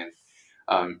 hugging,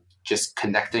 and just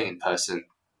connecting in person.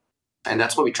 And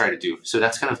that's what we try to do. So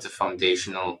that's kind of the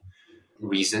foundational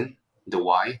reason, the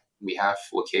why we have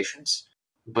locations.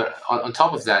 But on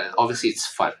top of that, obviously it's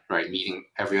fun, right? Meeting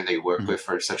everyone that you work with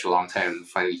for such a long time and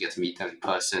finally get to meet them in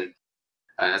person.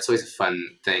 That's always a fun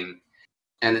thing.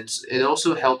 And it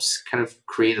also helps kind of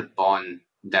create a bond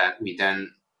that we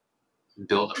then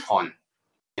build upon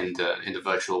in the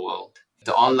virtual world.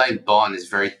 The online bond is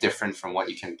very different from what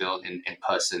you can build in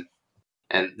person.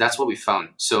 And that's what we found.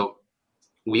 So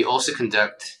we also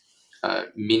conduct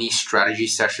mini strategy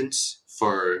sessions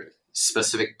for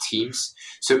specific teams.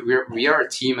 So we are a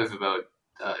team of about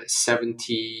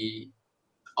 70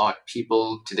 odd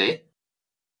people today,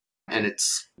 and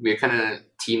we're kind of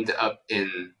teamed up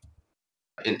in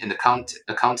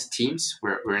account teams.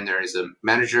 Wherein there is a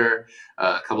manager,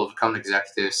 a couple of account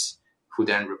executives who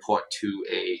then report to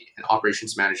an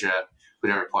operations manager, who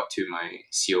then report to my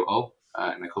COO,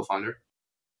 my co-founder.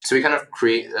 So we kind of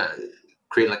create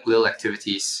like little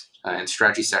activities and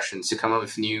strategy sessions to come up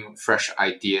with new, fresh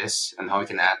ideas and how we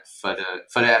can further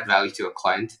add value to a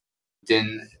client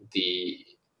within the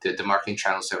marketing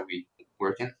channels that we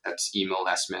work in. That's email,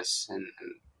 SMS, and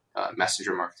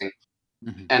messenger marketing.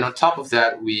 Mm-hmm. And on top of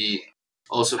that, we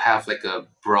also have like a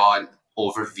broad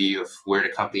overview of where the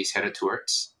company is headed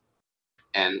towards.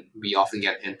 And we often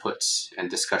get inputs and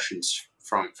discussions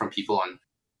from people on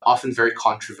often very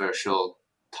controversial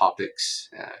topics.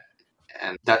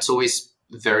 And that's always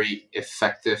very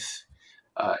effective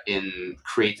in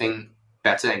creating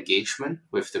better engagement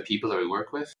with the people that we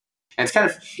work with. And it's kind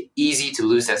of easy to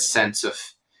lose that sense of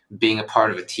being a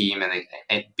part of a team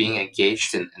and being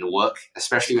engaged in work,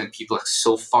 especially when people are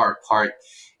so far apart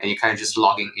and you're kind of just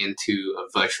logging into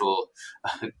a virtual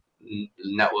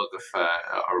network of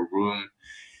a room.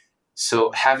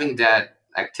 So having that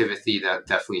activity, that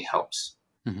definitely helps.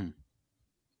 Mm-hmm.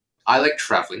 I like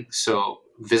traveling, so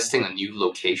visiting a new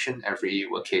location, every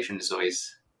location is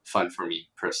always fun for me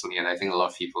personally, and I think a lot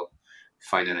of people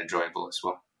find it enjoyable as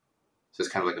well. So it's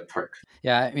kind of like a perk.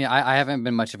 Yeah, I mean, I haven't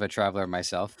been much of a traveler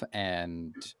myself,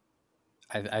 and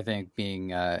I think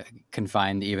being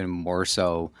confined even more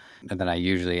so than I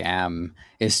usually am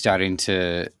is starting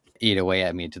to eat away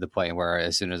at me to the point where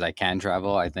as soon as I can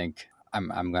travel, I think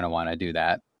I'm going to want to do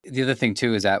that. The other thing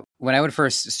too is that when I would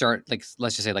first start, like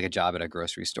let's just say like a job at a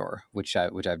grocery store, which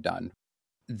I've done,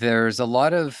 there's a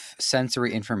lot of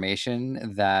sensory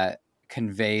information that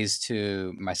conveys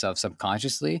to myself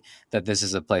subconsciously that this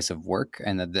is a place of work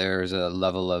and that there's a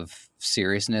level of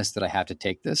seriousness that I have to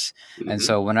take this. Mm-hmm. And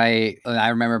so when I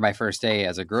remember my first day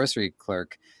as a grocery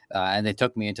clerk, and they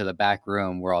took me into the back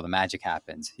room where all the magic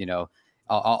happens, you know,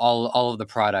 all of the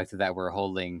product that we're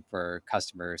holding for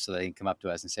customers so they can come up to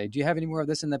us and say, do you have any more of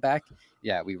this in the back?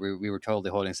 Yeah, we were totally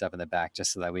holding stuff in the back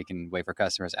just so that we can wait for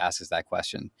customers to ask us that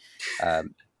question.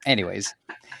 Anyways,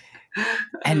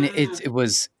 and it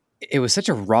was such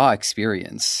a raw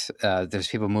experience. There's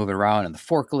people moving around in the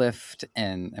forklift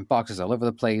and boxes all over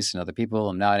the place and other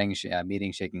people nodding,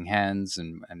 meeting, shaking hands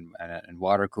and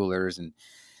water coolers. And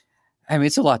I mean,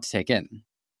 it's a lot to take in,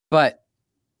 but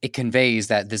it conveys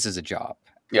that this is a job.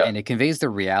 Yeah. And it conveys the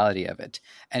reality of it.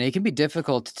 And it can be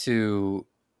difficult to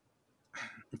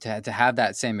have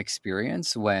that same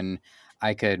experience when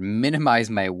I could minimize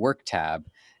my work tab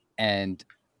and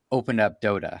open up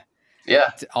Dota.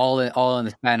 Yeah. All in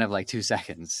the span of like 2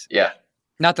 seconds. Yeah.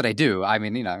 Not that I do. I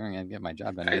mean, you know, I'm going to get my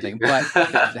job done and everything, but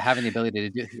having the ability to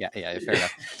do, yeah, fair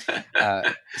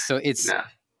enough. So it's,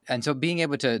 and so being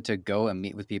able to go and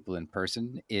meet with people in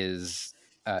person is,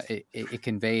 it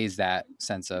conveys that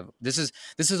sense of this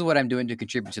is what I'm doing to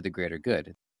contribute to the greater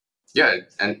good. Yeah,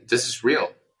 and this is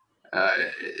real.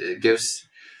 It gives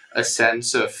a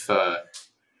sense of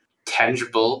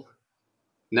tangibility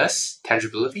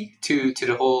to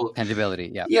the whole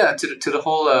tangibility. Yeah, to the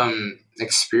whole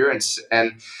experience.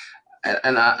 And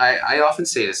I often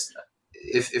say this: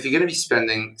 if you're going to be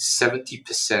spending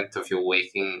 70% of your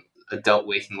adult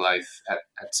waking life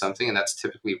at something, and that's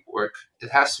typically work, it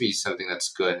has to be something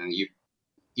that's good, and you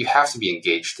have to be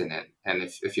engaged in it. And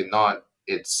if you're not,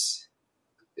 it's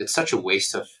such a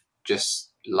waste of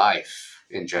just life.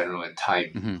 in general and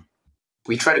time. Mm-hmm.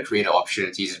 We try to create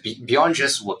opportunities beyond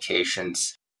just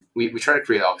vacations. We try to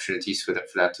create opportunities for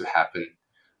that to happen.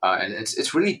 And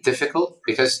it's really difficult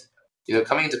because,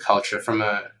 coming into culture from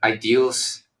a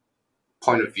ideals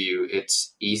point of view,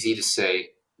 it's easy to say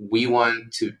we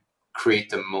want to create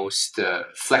the most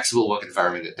flexible work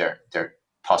environment that there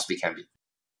possibly can be.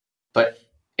 But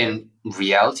in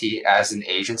reality, as an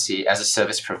agency, as a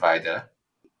service provider,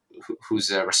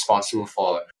 who's responsible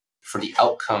for the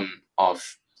outcome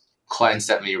of clients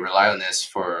that may rely on us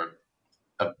for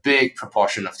a big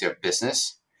proportion of their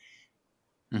business,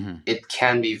 Mm-hmm. it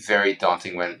can be very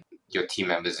daunting when your team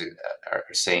members are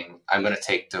saying, I'm going to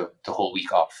take the whole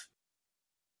week off.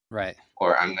 Right.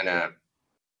 Or I'm going to,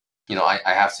 I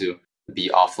have to be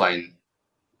offline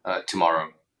tomorrow.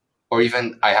 Or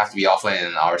even I have to be offline in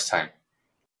an hour's time.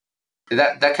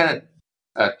 That kind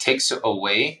of takes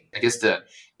away, I guess, the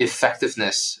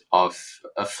effectiveness of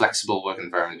a flexible work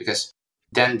environment, because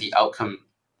then the outcome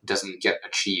doesn't get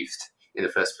achieved in the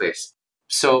first place.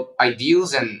 So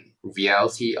ideals and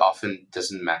reality often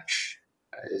doesn't match,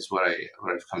 is what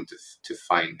I've come to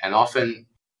find. And often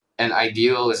an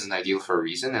ideal is an ideal for a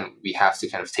reason, and we have to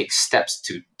kind of take steps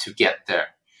to get there.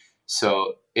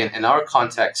 So in our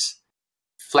context,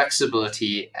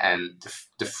 flexibility and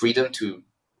the freedom to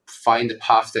find the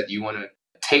path that you want to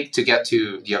take to get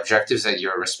to the objectives that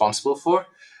you're responsible for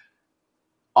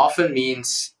often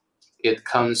means it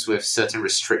comes with certain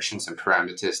restrictions and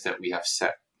parameters that we have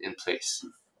set in place,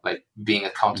 like being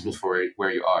accountable Mm-hmm. for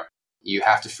where you are. You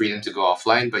have the freedom to go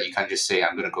offline, but you can't just say,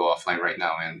 I'm going to go offline right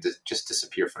now and just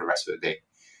disappear for the rest of the day.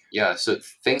 Yeah, so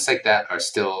things like that are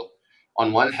still,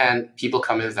 on one hand, people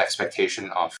come in with the expectation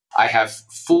of, I have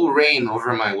full reign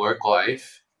over my work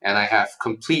life and I have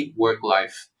complete work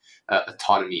life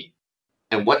autonomy.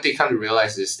 And what they come to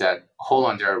realize is that, hold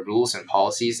on, there are rules and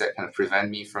policies that kind of prevent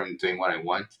me from doing what I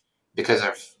want because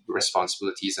of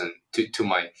responsibilities and to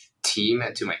my team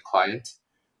and to my client.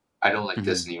 I don't like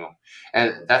this Mm-hmm. anymore.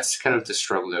 And that's kind of the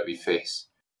struggle that we face.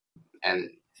 And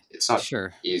it's not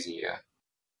Sure. easy, yeah.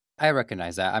 I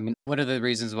recognize that. I mean, one of the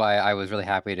reasons why I was really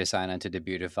happy to sign on to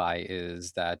Debutify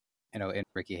is that, in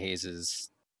Ricky Hayes's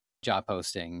job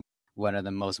posting, one of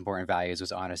the most important values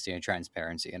was honesty and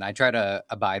transparency. And I try to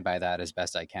abide by that as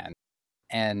best I can.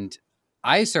 And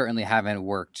I certainly haven't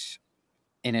worked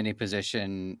in any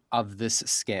position of this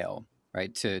scale,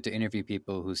 right? To interview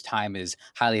people whose time is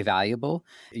highly valuable.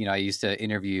 I used to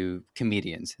interview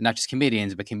comedians, not just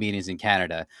comedians, but comedians in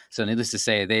Canada. So needless to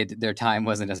say, their time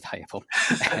wasn't as valuable,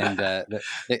 and they're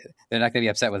not going to be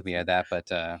upset with me at that. But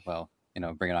well,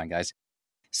 bring it on, guys.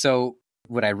 So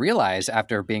what I realized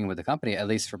after being with the company, at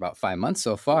least for about 5 months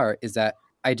so far, is that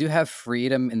I do have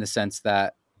freedom in the sense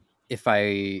that if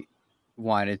I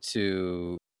wanted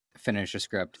to finish a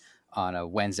script on a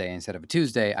Wednesday instead of a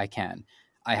Tuesday, I can.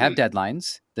 I have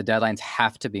deadlines. The deadlines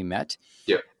have to be met.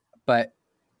 Yeah. But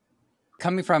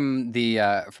coming from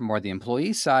from more the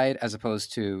employee side as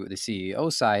opposed to the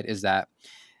CEO side is that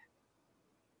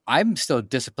I'm still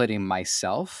disciplining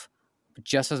myself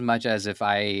just as much as if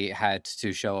I had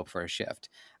to show up for a shift.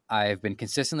 I've been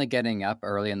consistently getting up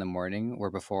early in the morning, where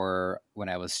before, when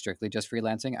I was strictly just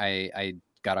freelancing, I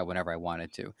got up whenever I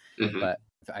wanted to. Mm-hmm. But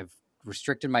I've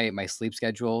restricted my sleep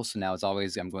schedule, so now it's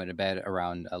always I'm going to bed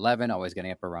around 11, always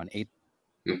getting up around 8.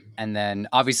 Mm-hmm. And then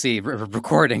obviously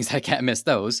recordings, I can't miss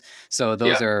those. So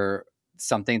those Yeah. are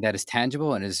something that is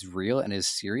tangible and is real and is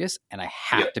serious, and I Yeah.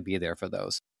 have to be there for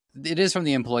those. It is from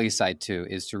the employee side too,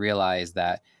 is to realize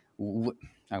that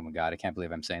oh my God, I can't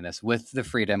believe I'm saying this. With the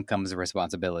freedom comes the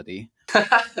responsibility.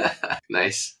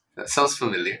 Nice. That sounds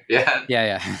familiar. Yeah.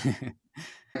 Yeah.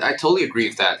 I totally agree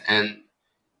with that. And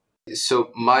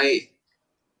so my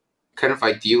kind of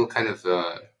ideal kind of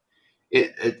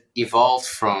it evolved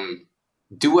from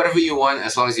do whatever you want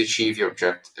as long as you achieve your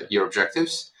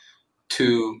objectives,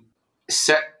 to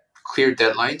set clear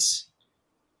deadlines,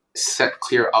 set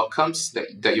clear outcomes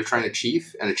that you're trying to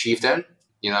achieve and achieve them.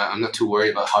 I'm not too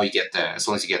worried about how you get there as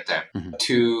long as you get there. Mhm.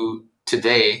 To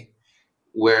today,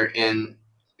 wherein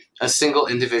a single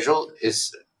individual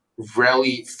is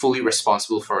rarely fully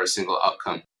responsible for a single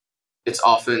outcome. It's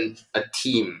often a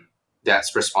team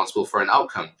that's responsible for an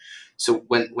outcome. So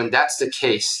when that's the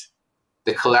case,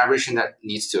 the collaboration that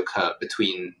needs to occur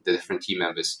between the different team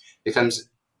members becomes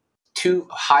too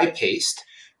high paced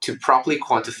to properly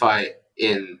quantify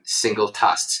in single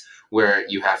tasks, where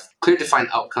you have clear defined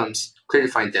outcomes, clear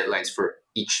defined deadlines for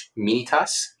each mini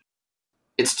task.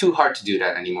 It's too hard to do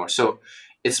that anymore. So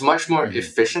it's much more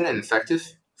efficient and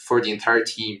effective for the entire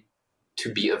team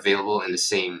to be available in the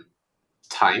same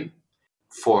time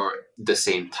for the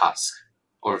same task,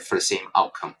 or for the same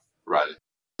outcome, rather.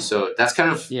 So that's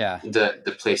kind of Yeah.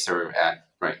 the place that we're at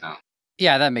right now.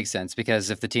 Yeah, that makes sense because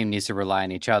if the team needs to rely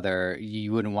on each other,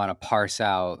 you wouldn't want to parse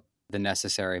out the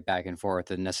necessary back and forth,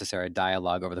 the necessary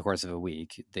dialogue over the course of a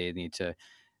week. They need to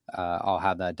all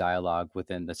have that dialogue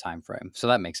within the time frame. So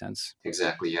that makes sense.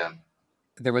 Exactly. Yeah.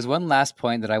 There was one last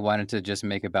point that I wanted to just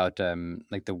make about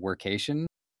like the workation,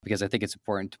 because I think it's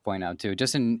important to point out too,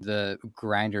 just in the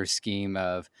grander scheme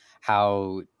of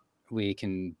how we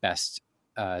can best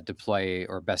deploy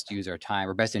or best use our time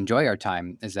or best enjoy our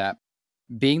time, is that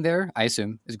being there, I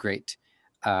assume, is great.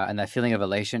 And that feeling of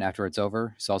elation after it's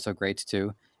over is also great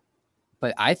too.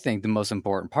 But I think the most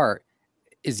important part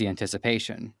is the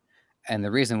anticipation. And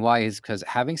the reason why is because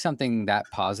having something that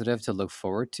positive to look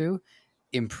forward to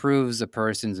improves a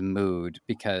person's mood,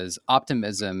 because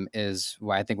optimism is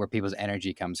where I think where people's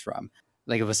energy comes from.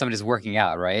 Like if somebody's working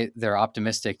out, right? They're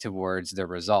optimistic towards their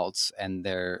results, and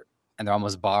they're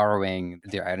almost borrowing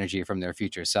their energy from their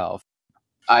future self.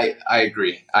 I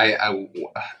agree. I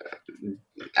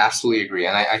absolutely agree,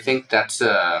 and I think that's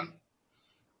a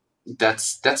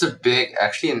big,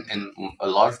 actually, in a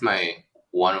lot of my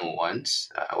one-on-ones,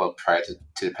 well, prior to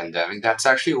the pandemic, that's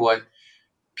actually what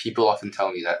people often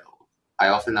tell me. That I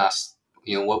often ask,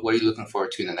 what are you looking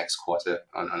forward to in the next quarter,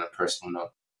 on a personal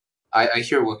note. I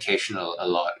hear vocational a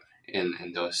lot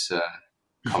in those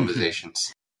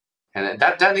conversations, and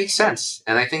that makes sense.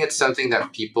 And I think it's something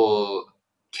that people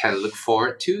can look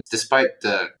forward to despite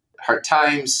the hard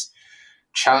times,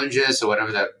 challenges, or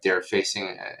whatever that they're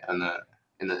facing on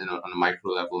a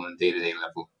micro level and day to day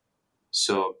level.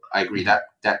 So I agree Mhm. that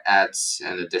that adds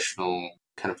an additional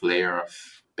kind of layer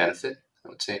of benefit, I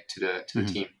would say, to the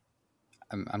Mhm. team.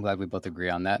 I'm glad we both agree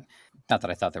on that. Not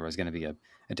that I thought there was going to be a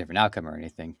different outcome or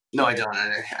anything. No, I don't.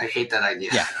 I hate that idea.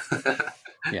 Yeah,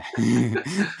 yeah.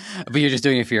 But you're just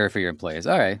doing it for your employees.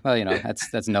 All right. Well,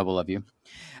 that's noble of you.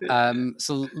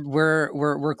 So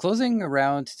we're closing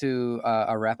around to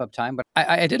a wrap up time, but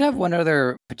I did have one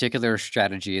other particular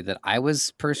strategy that I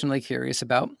was personally curious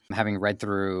about, having read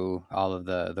through all of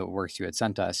the works you had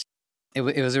sent us. It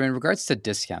was in regards to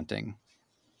discounting.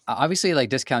 Obviously, like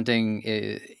discounting,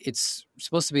 it's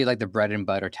supposed to be like the bread and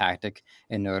butter tactic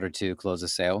in order to close a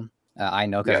sale. I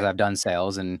know because Yeah. I've done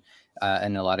sales, and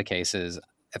in a lot of cases,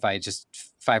 if I just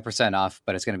 5% off,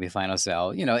 but it's going to be final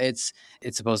sale, it's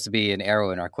supposed to be an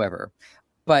arrow in our quiver.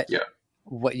 But Yeah.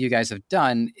 what you guys have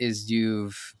done is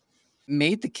you've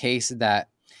made the case that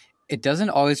it doesn't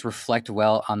always reflect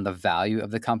well on the value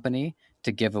of the company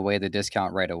to give away the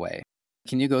discount right away.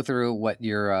 Can you go through what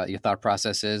your thought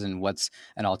process is and what's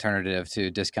an alternative to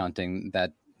discounting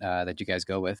that you guys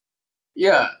go with?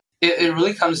 Yeah. It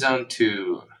really comes down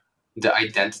to the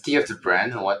identity of the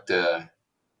brand and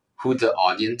who the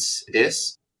audience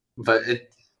is. But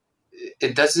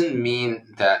it doesn't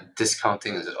mean that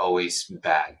discounting is always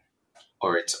bad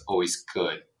or it's always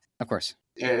good. Of course.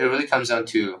 It really comes down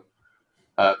to,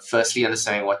 firstly,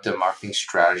 understanding what the marketing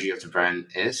strategy of the brand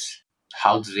is.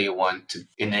 How do they want to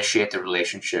initiate the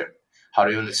relationship? How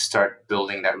do you want to start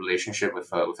building that relationship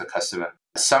with a customer?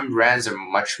 Some brands are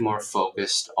much more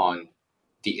focused on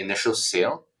the initial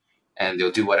sale, and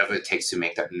they'll do whatever it takes to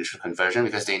make that initial conversion,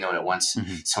 because they know that once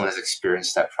Hmm. someone has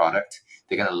experienced that product,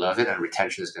 they're going to love it and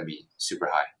retention is going to be super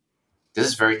high. This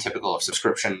is very typical of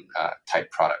subscription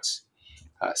type products,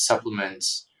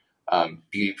 supplements,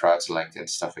 beauty products like and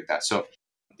stuff like that. So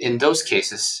in those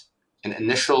cases, an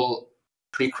initial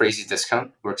pretty crazy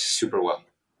discount works super well.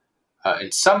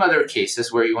 In some other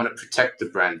cases where you want to protect the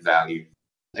brand value,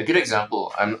 a good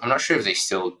example, I'm not sure if they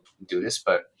still do this,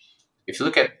 but if you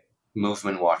look at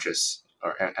movement watches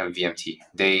or VMT,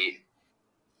 they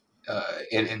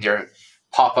in their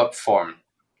pop-up form,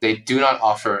 they do not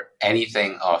offer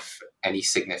anything of any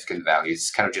significant value. It's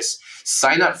kind of just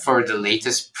sign up for the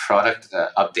latest product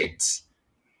updates,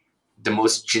 the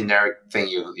most generic thing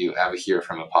you ever hear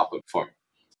from a pop-up form.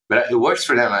 But it works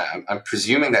for them. I'm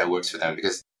presuming that it works for them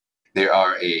because they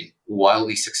are a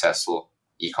wildly successful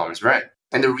e-commerce brand.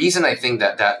 And the reason I think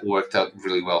that that worked out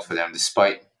really well for them,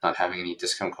 despite not having any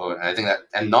discount code, and I think that,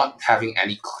 and not having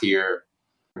any clear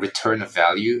return of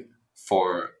value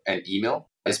for an email,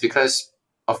 is because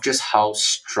of just how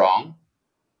strong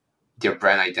their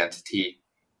brand identity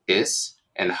is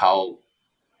and how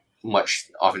much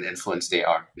of an influence they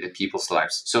are in people's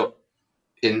lives. So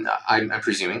I'm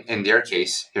presuming in their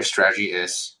case, their strategy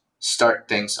is start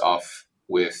things off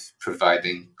with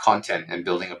providing content and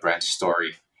building a brand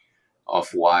story of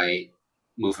why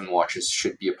movement watches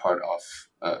should be a part of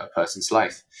a person's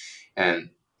life.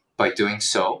 And by doing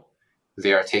so,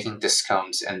 they are taking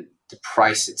discounts and the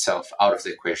price itself out of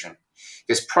the equation.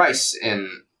 Because price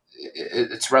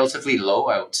it's relatively low,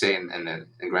 I would say, in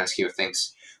the grand scheme of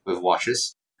things, with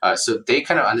watches. So they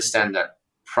kind of understand that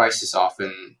price is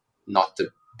often not the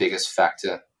biggest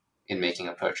factor in making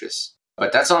a purchase.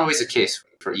 But that's not always the case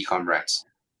for e-com brands.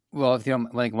 Well, if you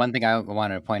don't, like, one thing I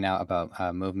wanted to point out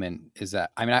about Movement is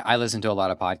that, I mean, I listen to a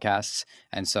lot of podcasts,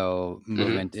 and so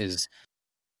Movement is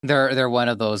they're one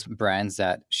of those brands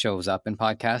that shows up in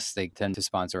podcasts. They tend to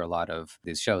sponsor a lot of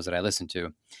these shows that I listen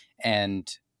to,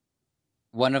 and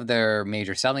one of their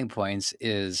major selling points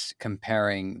is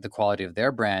comparing the quality of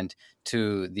their brand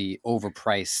to the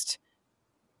overpriced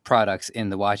products in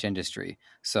the watch industry.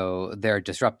 So they're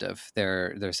disruptive.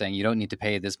 They're saying you don't need to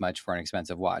pay this much for an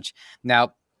expensive watch.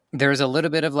 Now, there's a little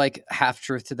bit of like half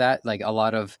truth to that. Like, a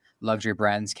lot of luxury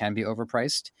brands can be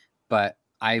overpriced, but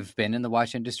I've been in the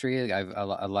watch industry. A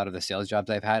lot of the sales jobs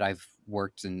I've had, I've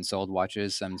worked and sold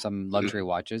watches and some luxury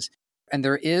watches. And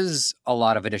there is a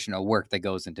lot of additional work that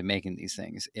goes into making these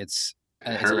things. It's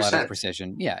a lot of 100%.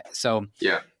 precision. Yeah. So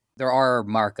Yeah. there are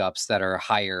markups that are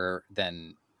higher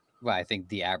than, well, I think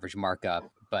the average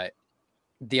markup. But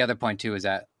the other point too is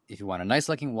that if you want a nice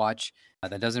looking watch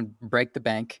that doesn't break the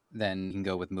bank, then you can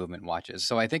go with Movement watches.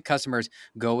 So I think customers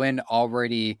go in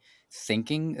already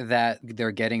thinking that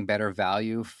they're getting better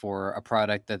value for a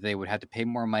product that they would have to pay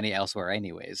more money elsewhere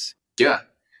anyways. Yeah,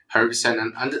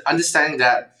 100%. And understanding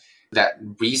that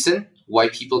reason why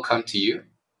people come to you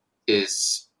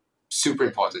is super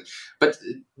important. But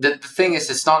the thing is,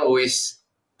 it's not always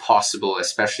possible,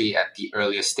 especially at the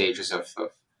earliest stages of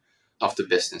the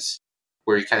business,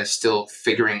 where you're kind of still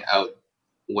figuring out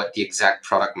what the exact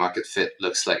product market fit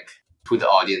looks like, who the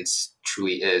audience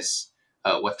truly is,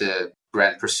 what the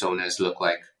brand personas look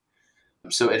like.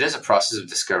 So it is a process of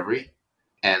discovery.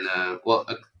 And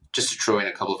just to throw in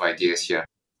a couple of ideas here.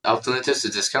 Alternatives to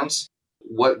discounts,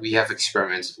 what we have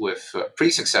experimented with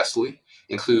pretty successfully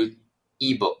include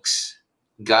ebooks,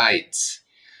 guides,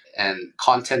 and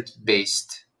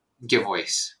content-based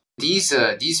giveaways. These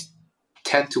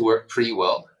tend to work pretty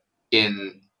well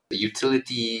in the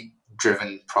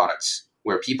utility-driven products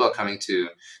where people are coming to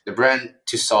the brand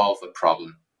to solve a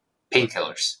problem.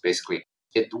 Painkillers, basically.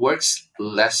 It works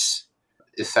less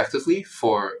effectively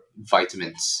for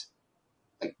vitamins,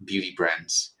 like beauty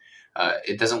brands.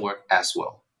 It doesn't work as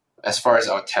well, as far as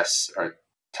our tests are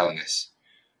telling us.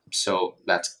 So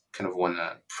that's kind of one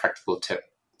practical tip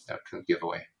that I can give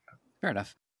away. Fair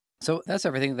enough. So that's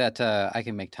everything that I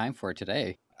can make time for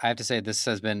today. I have to say this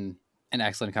has been an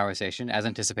excellent conversation, as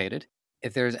anticipated.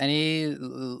 If there's any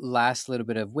last little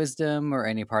bit of wisdom or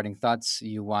any parting thoughts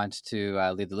you want to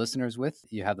leave the listeners with,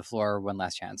 you have the floor one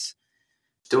last chance.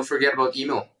 Don't forget about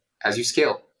email as you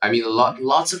scale. I mean,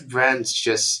 lots of brands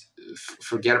just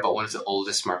forget about one of the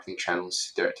oldest marketing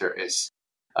channels there is.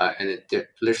 And they're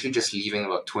literally just leaving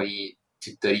about 20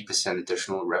 to 30%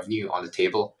 additional revenue on the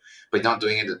table, but not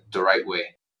doing it the right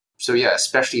way. So yeah,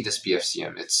 especially this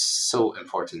BFCM, it's so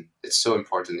important. It's so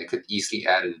important. It could easily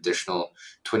add an additional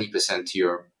 20% to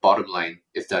your bottom line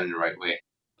if done in the right way.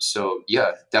 So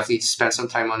yeah, definitely spend some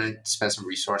time on it, spend some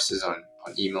resources on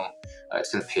email.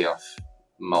 It's going to pay off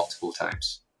multiple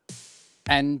times.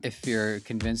 And if you're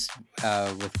convinced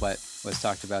with what was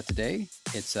talked about today,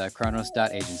 it's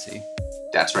chronos.agency.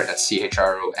 That's right. That's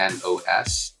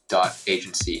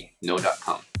CHRONOS.agency,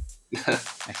 no.com.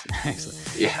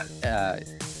 Excellent. Yeah.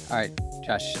 All right,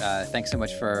 Josh, thanks so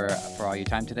much for all your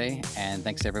time today. And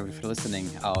thanks to everybody for listening.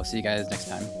 I'll see you guys next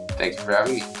time. Thank you for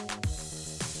having me.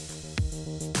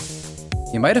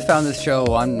 You might have found this show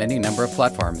on any number of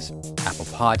platforms: Apple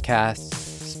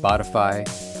Podcasts, Spotify,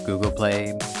 Google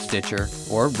Play, Stitcher,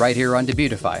 or right here on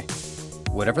Debutify.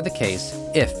 Whatever the case,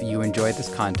 if you enjoyed this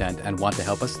content and want to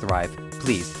help us thrive,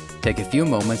 please take a few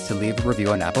moments to leave a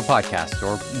review on Apple Podcasts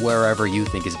or wherever you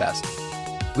think is best.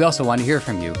 We also want to hear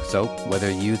from you, so whether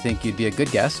you think you'd be a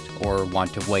good guest or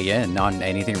want to weigh in on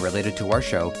anything related to our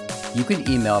show, you can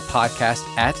email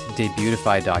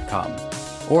podcast@debutify.com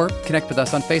or connect with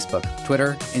us on Facebook,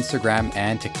 Twitter, Instagram,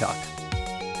 and TikTok.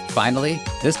 Finally,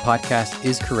 this podcast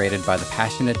is created by the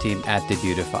passionate team at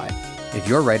Debutify. If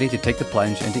you're ready to take the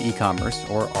plunge into e-commerce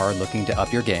or are looking to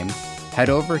up your game, head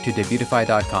over to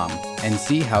debutify.com and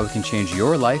see how it can change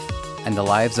your life and the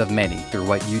lives of many through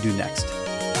what you do next.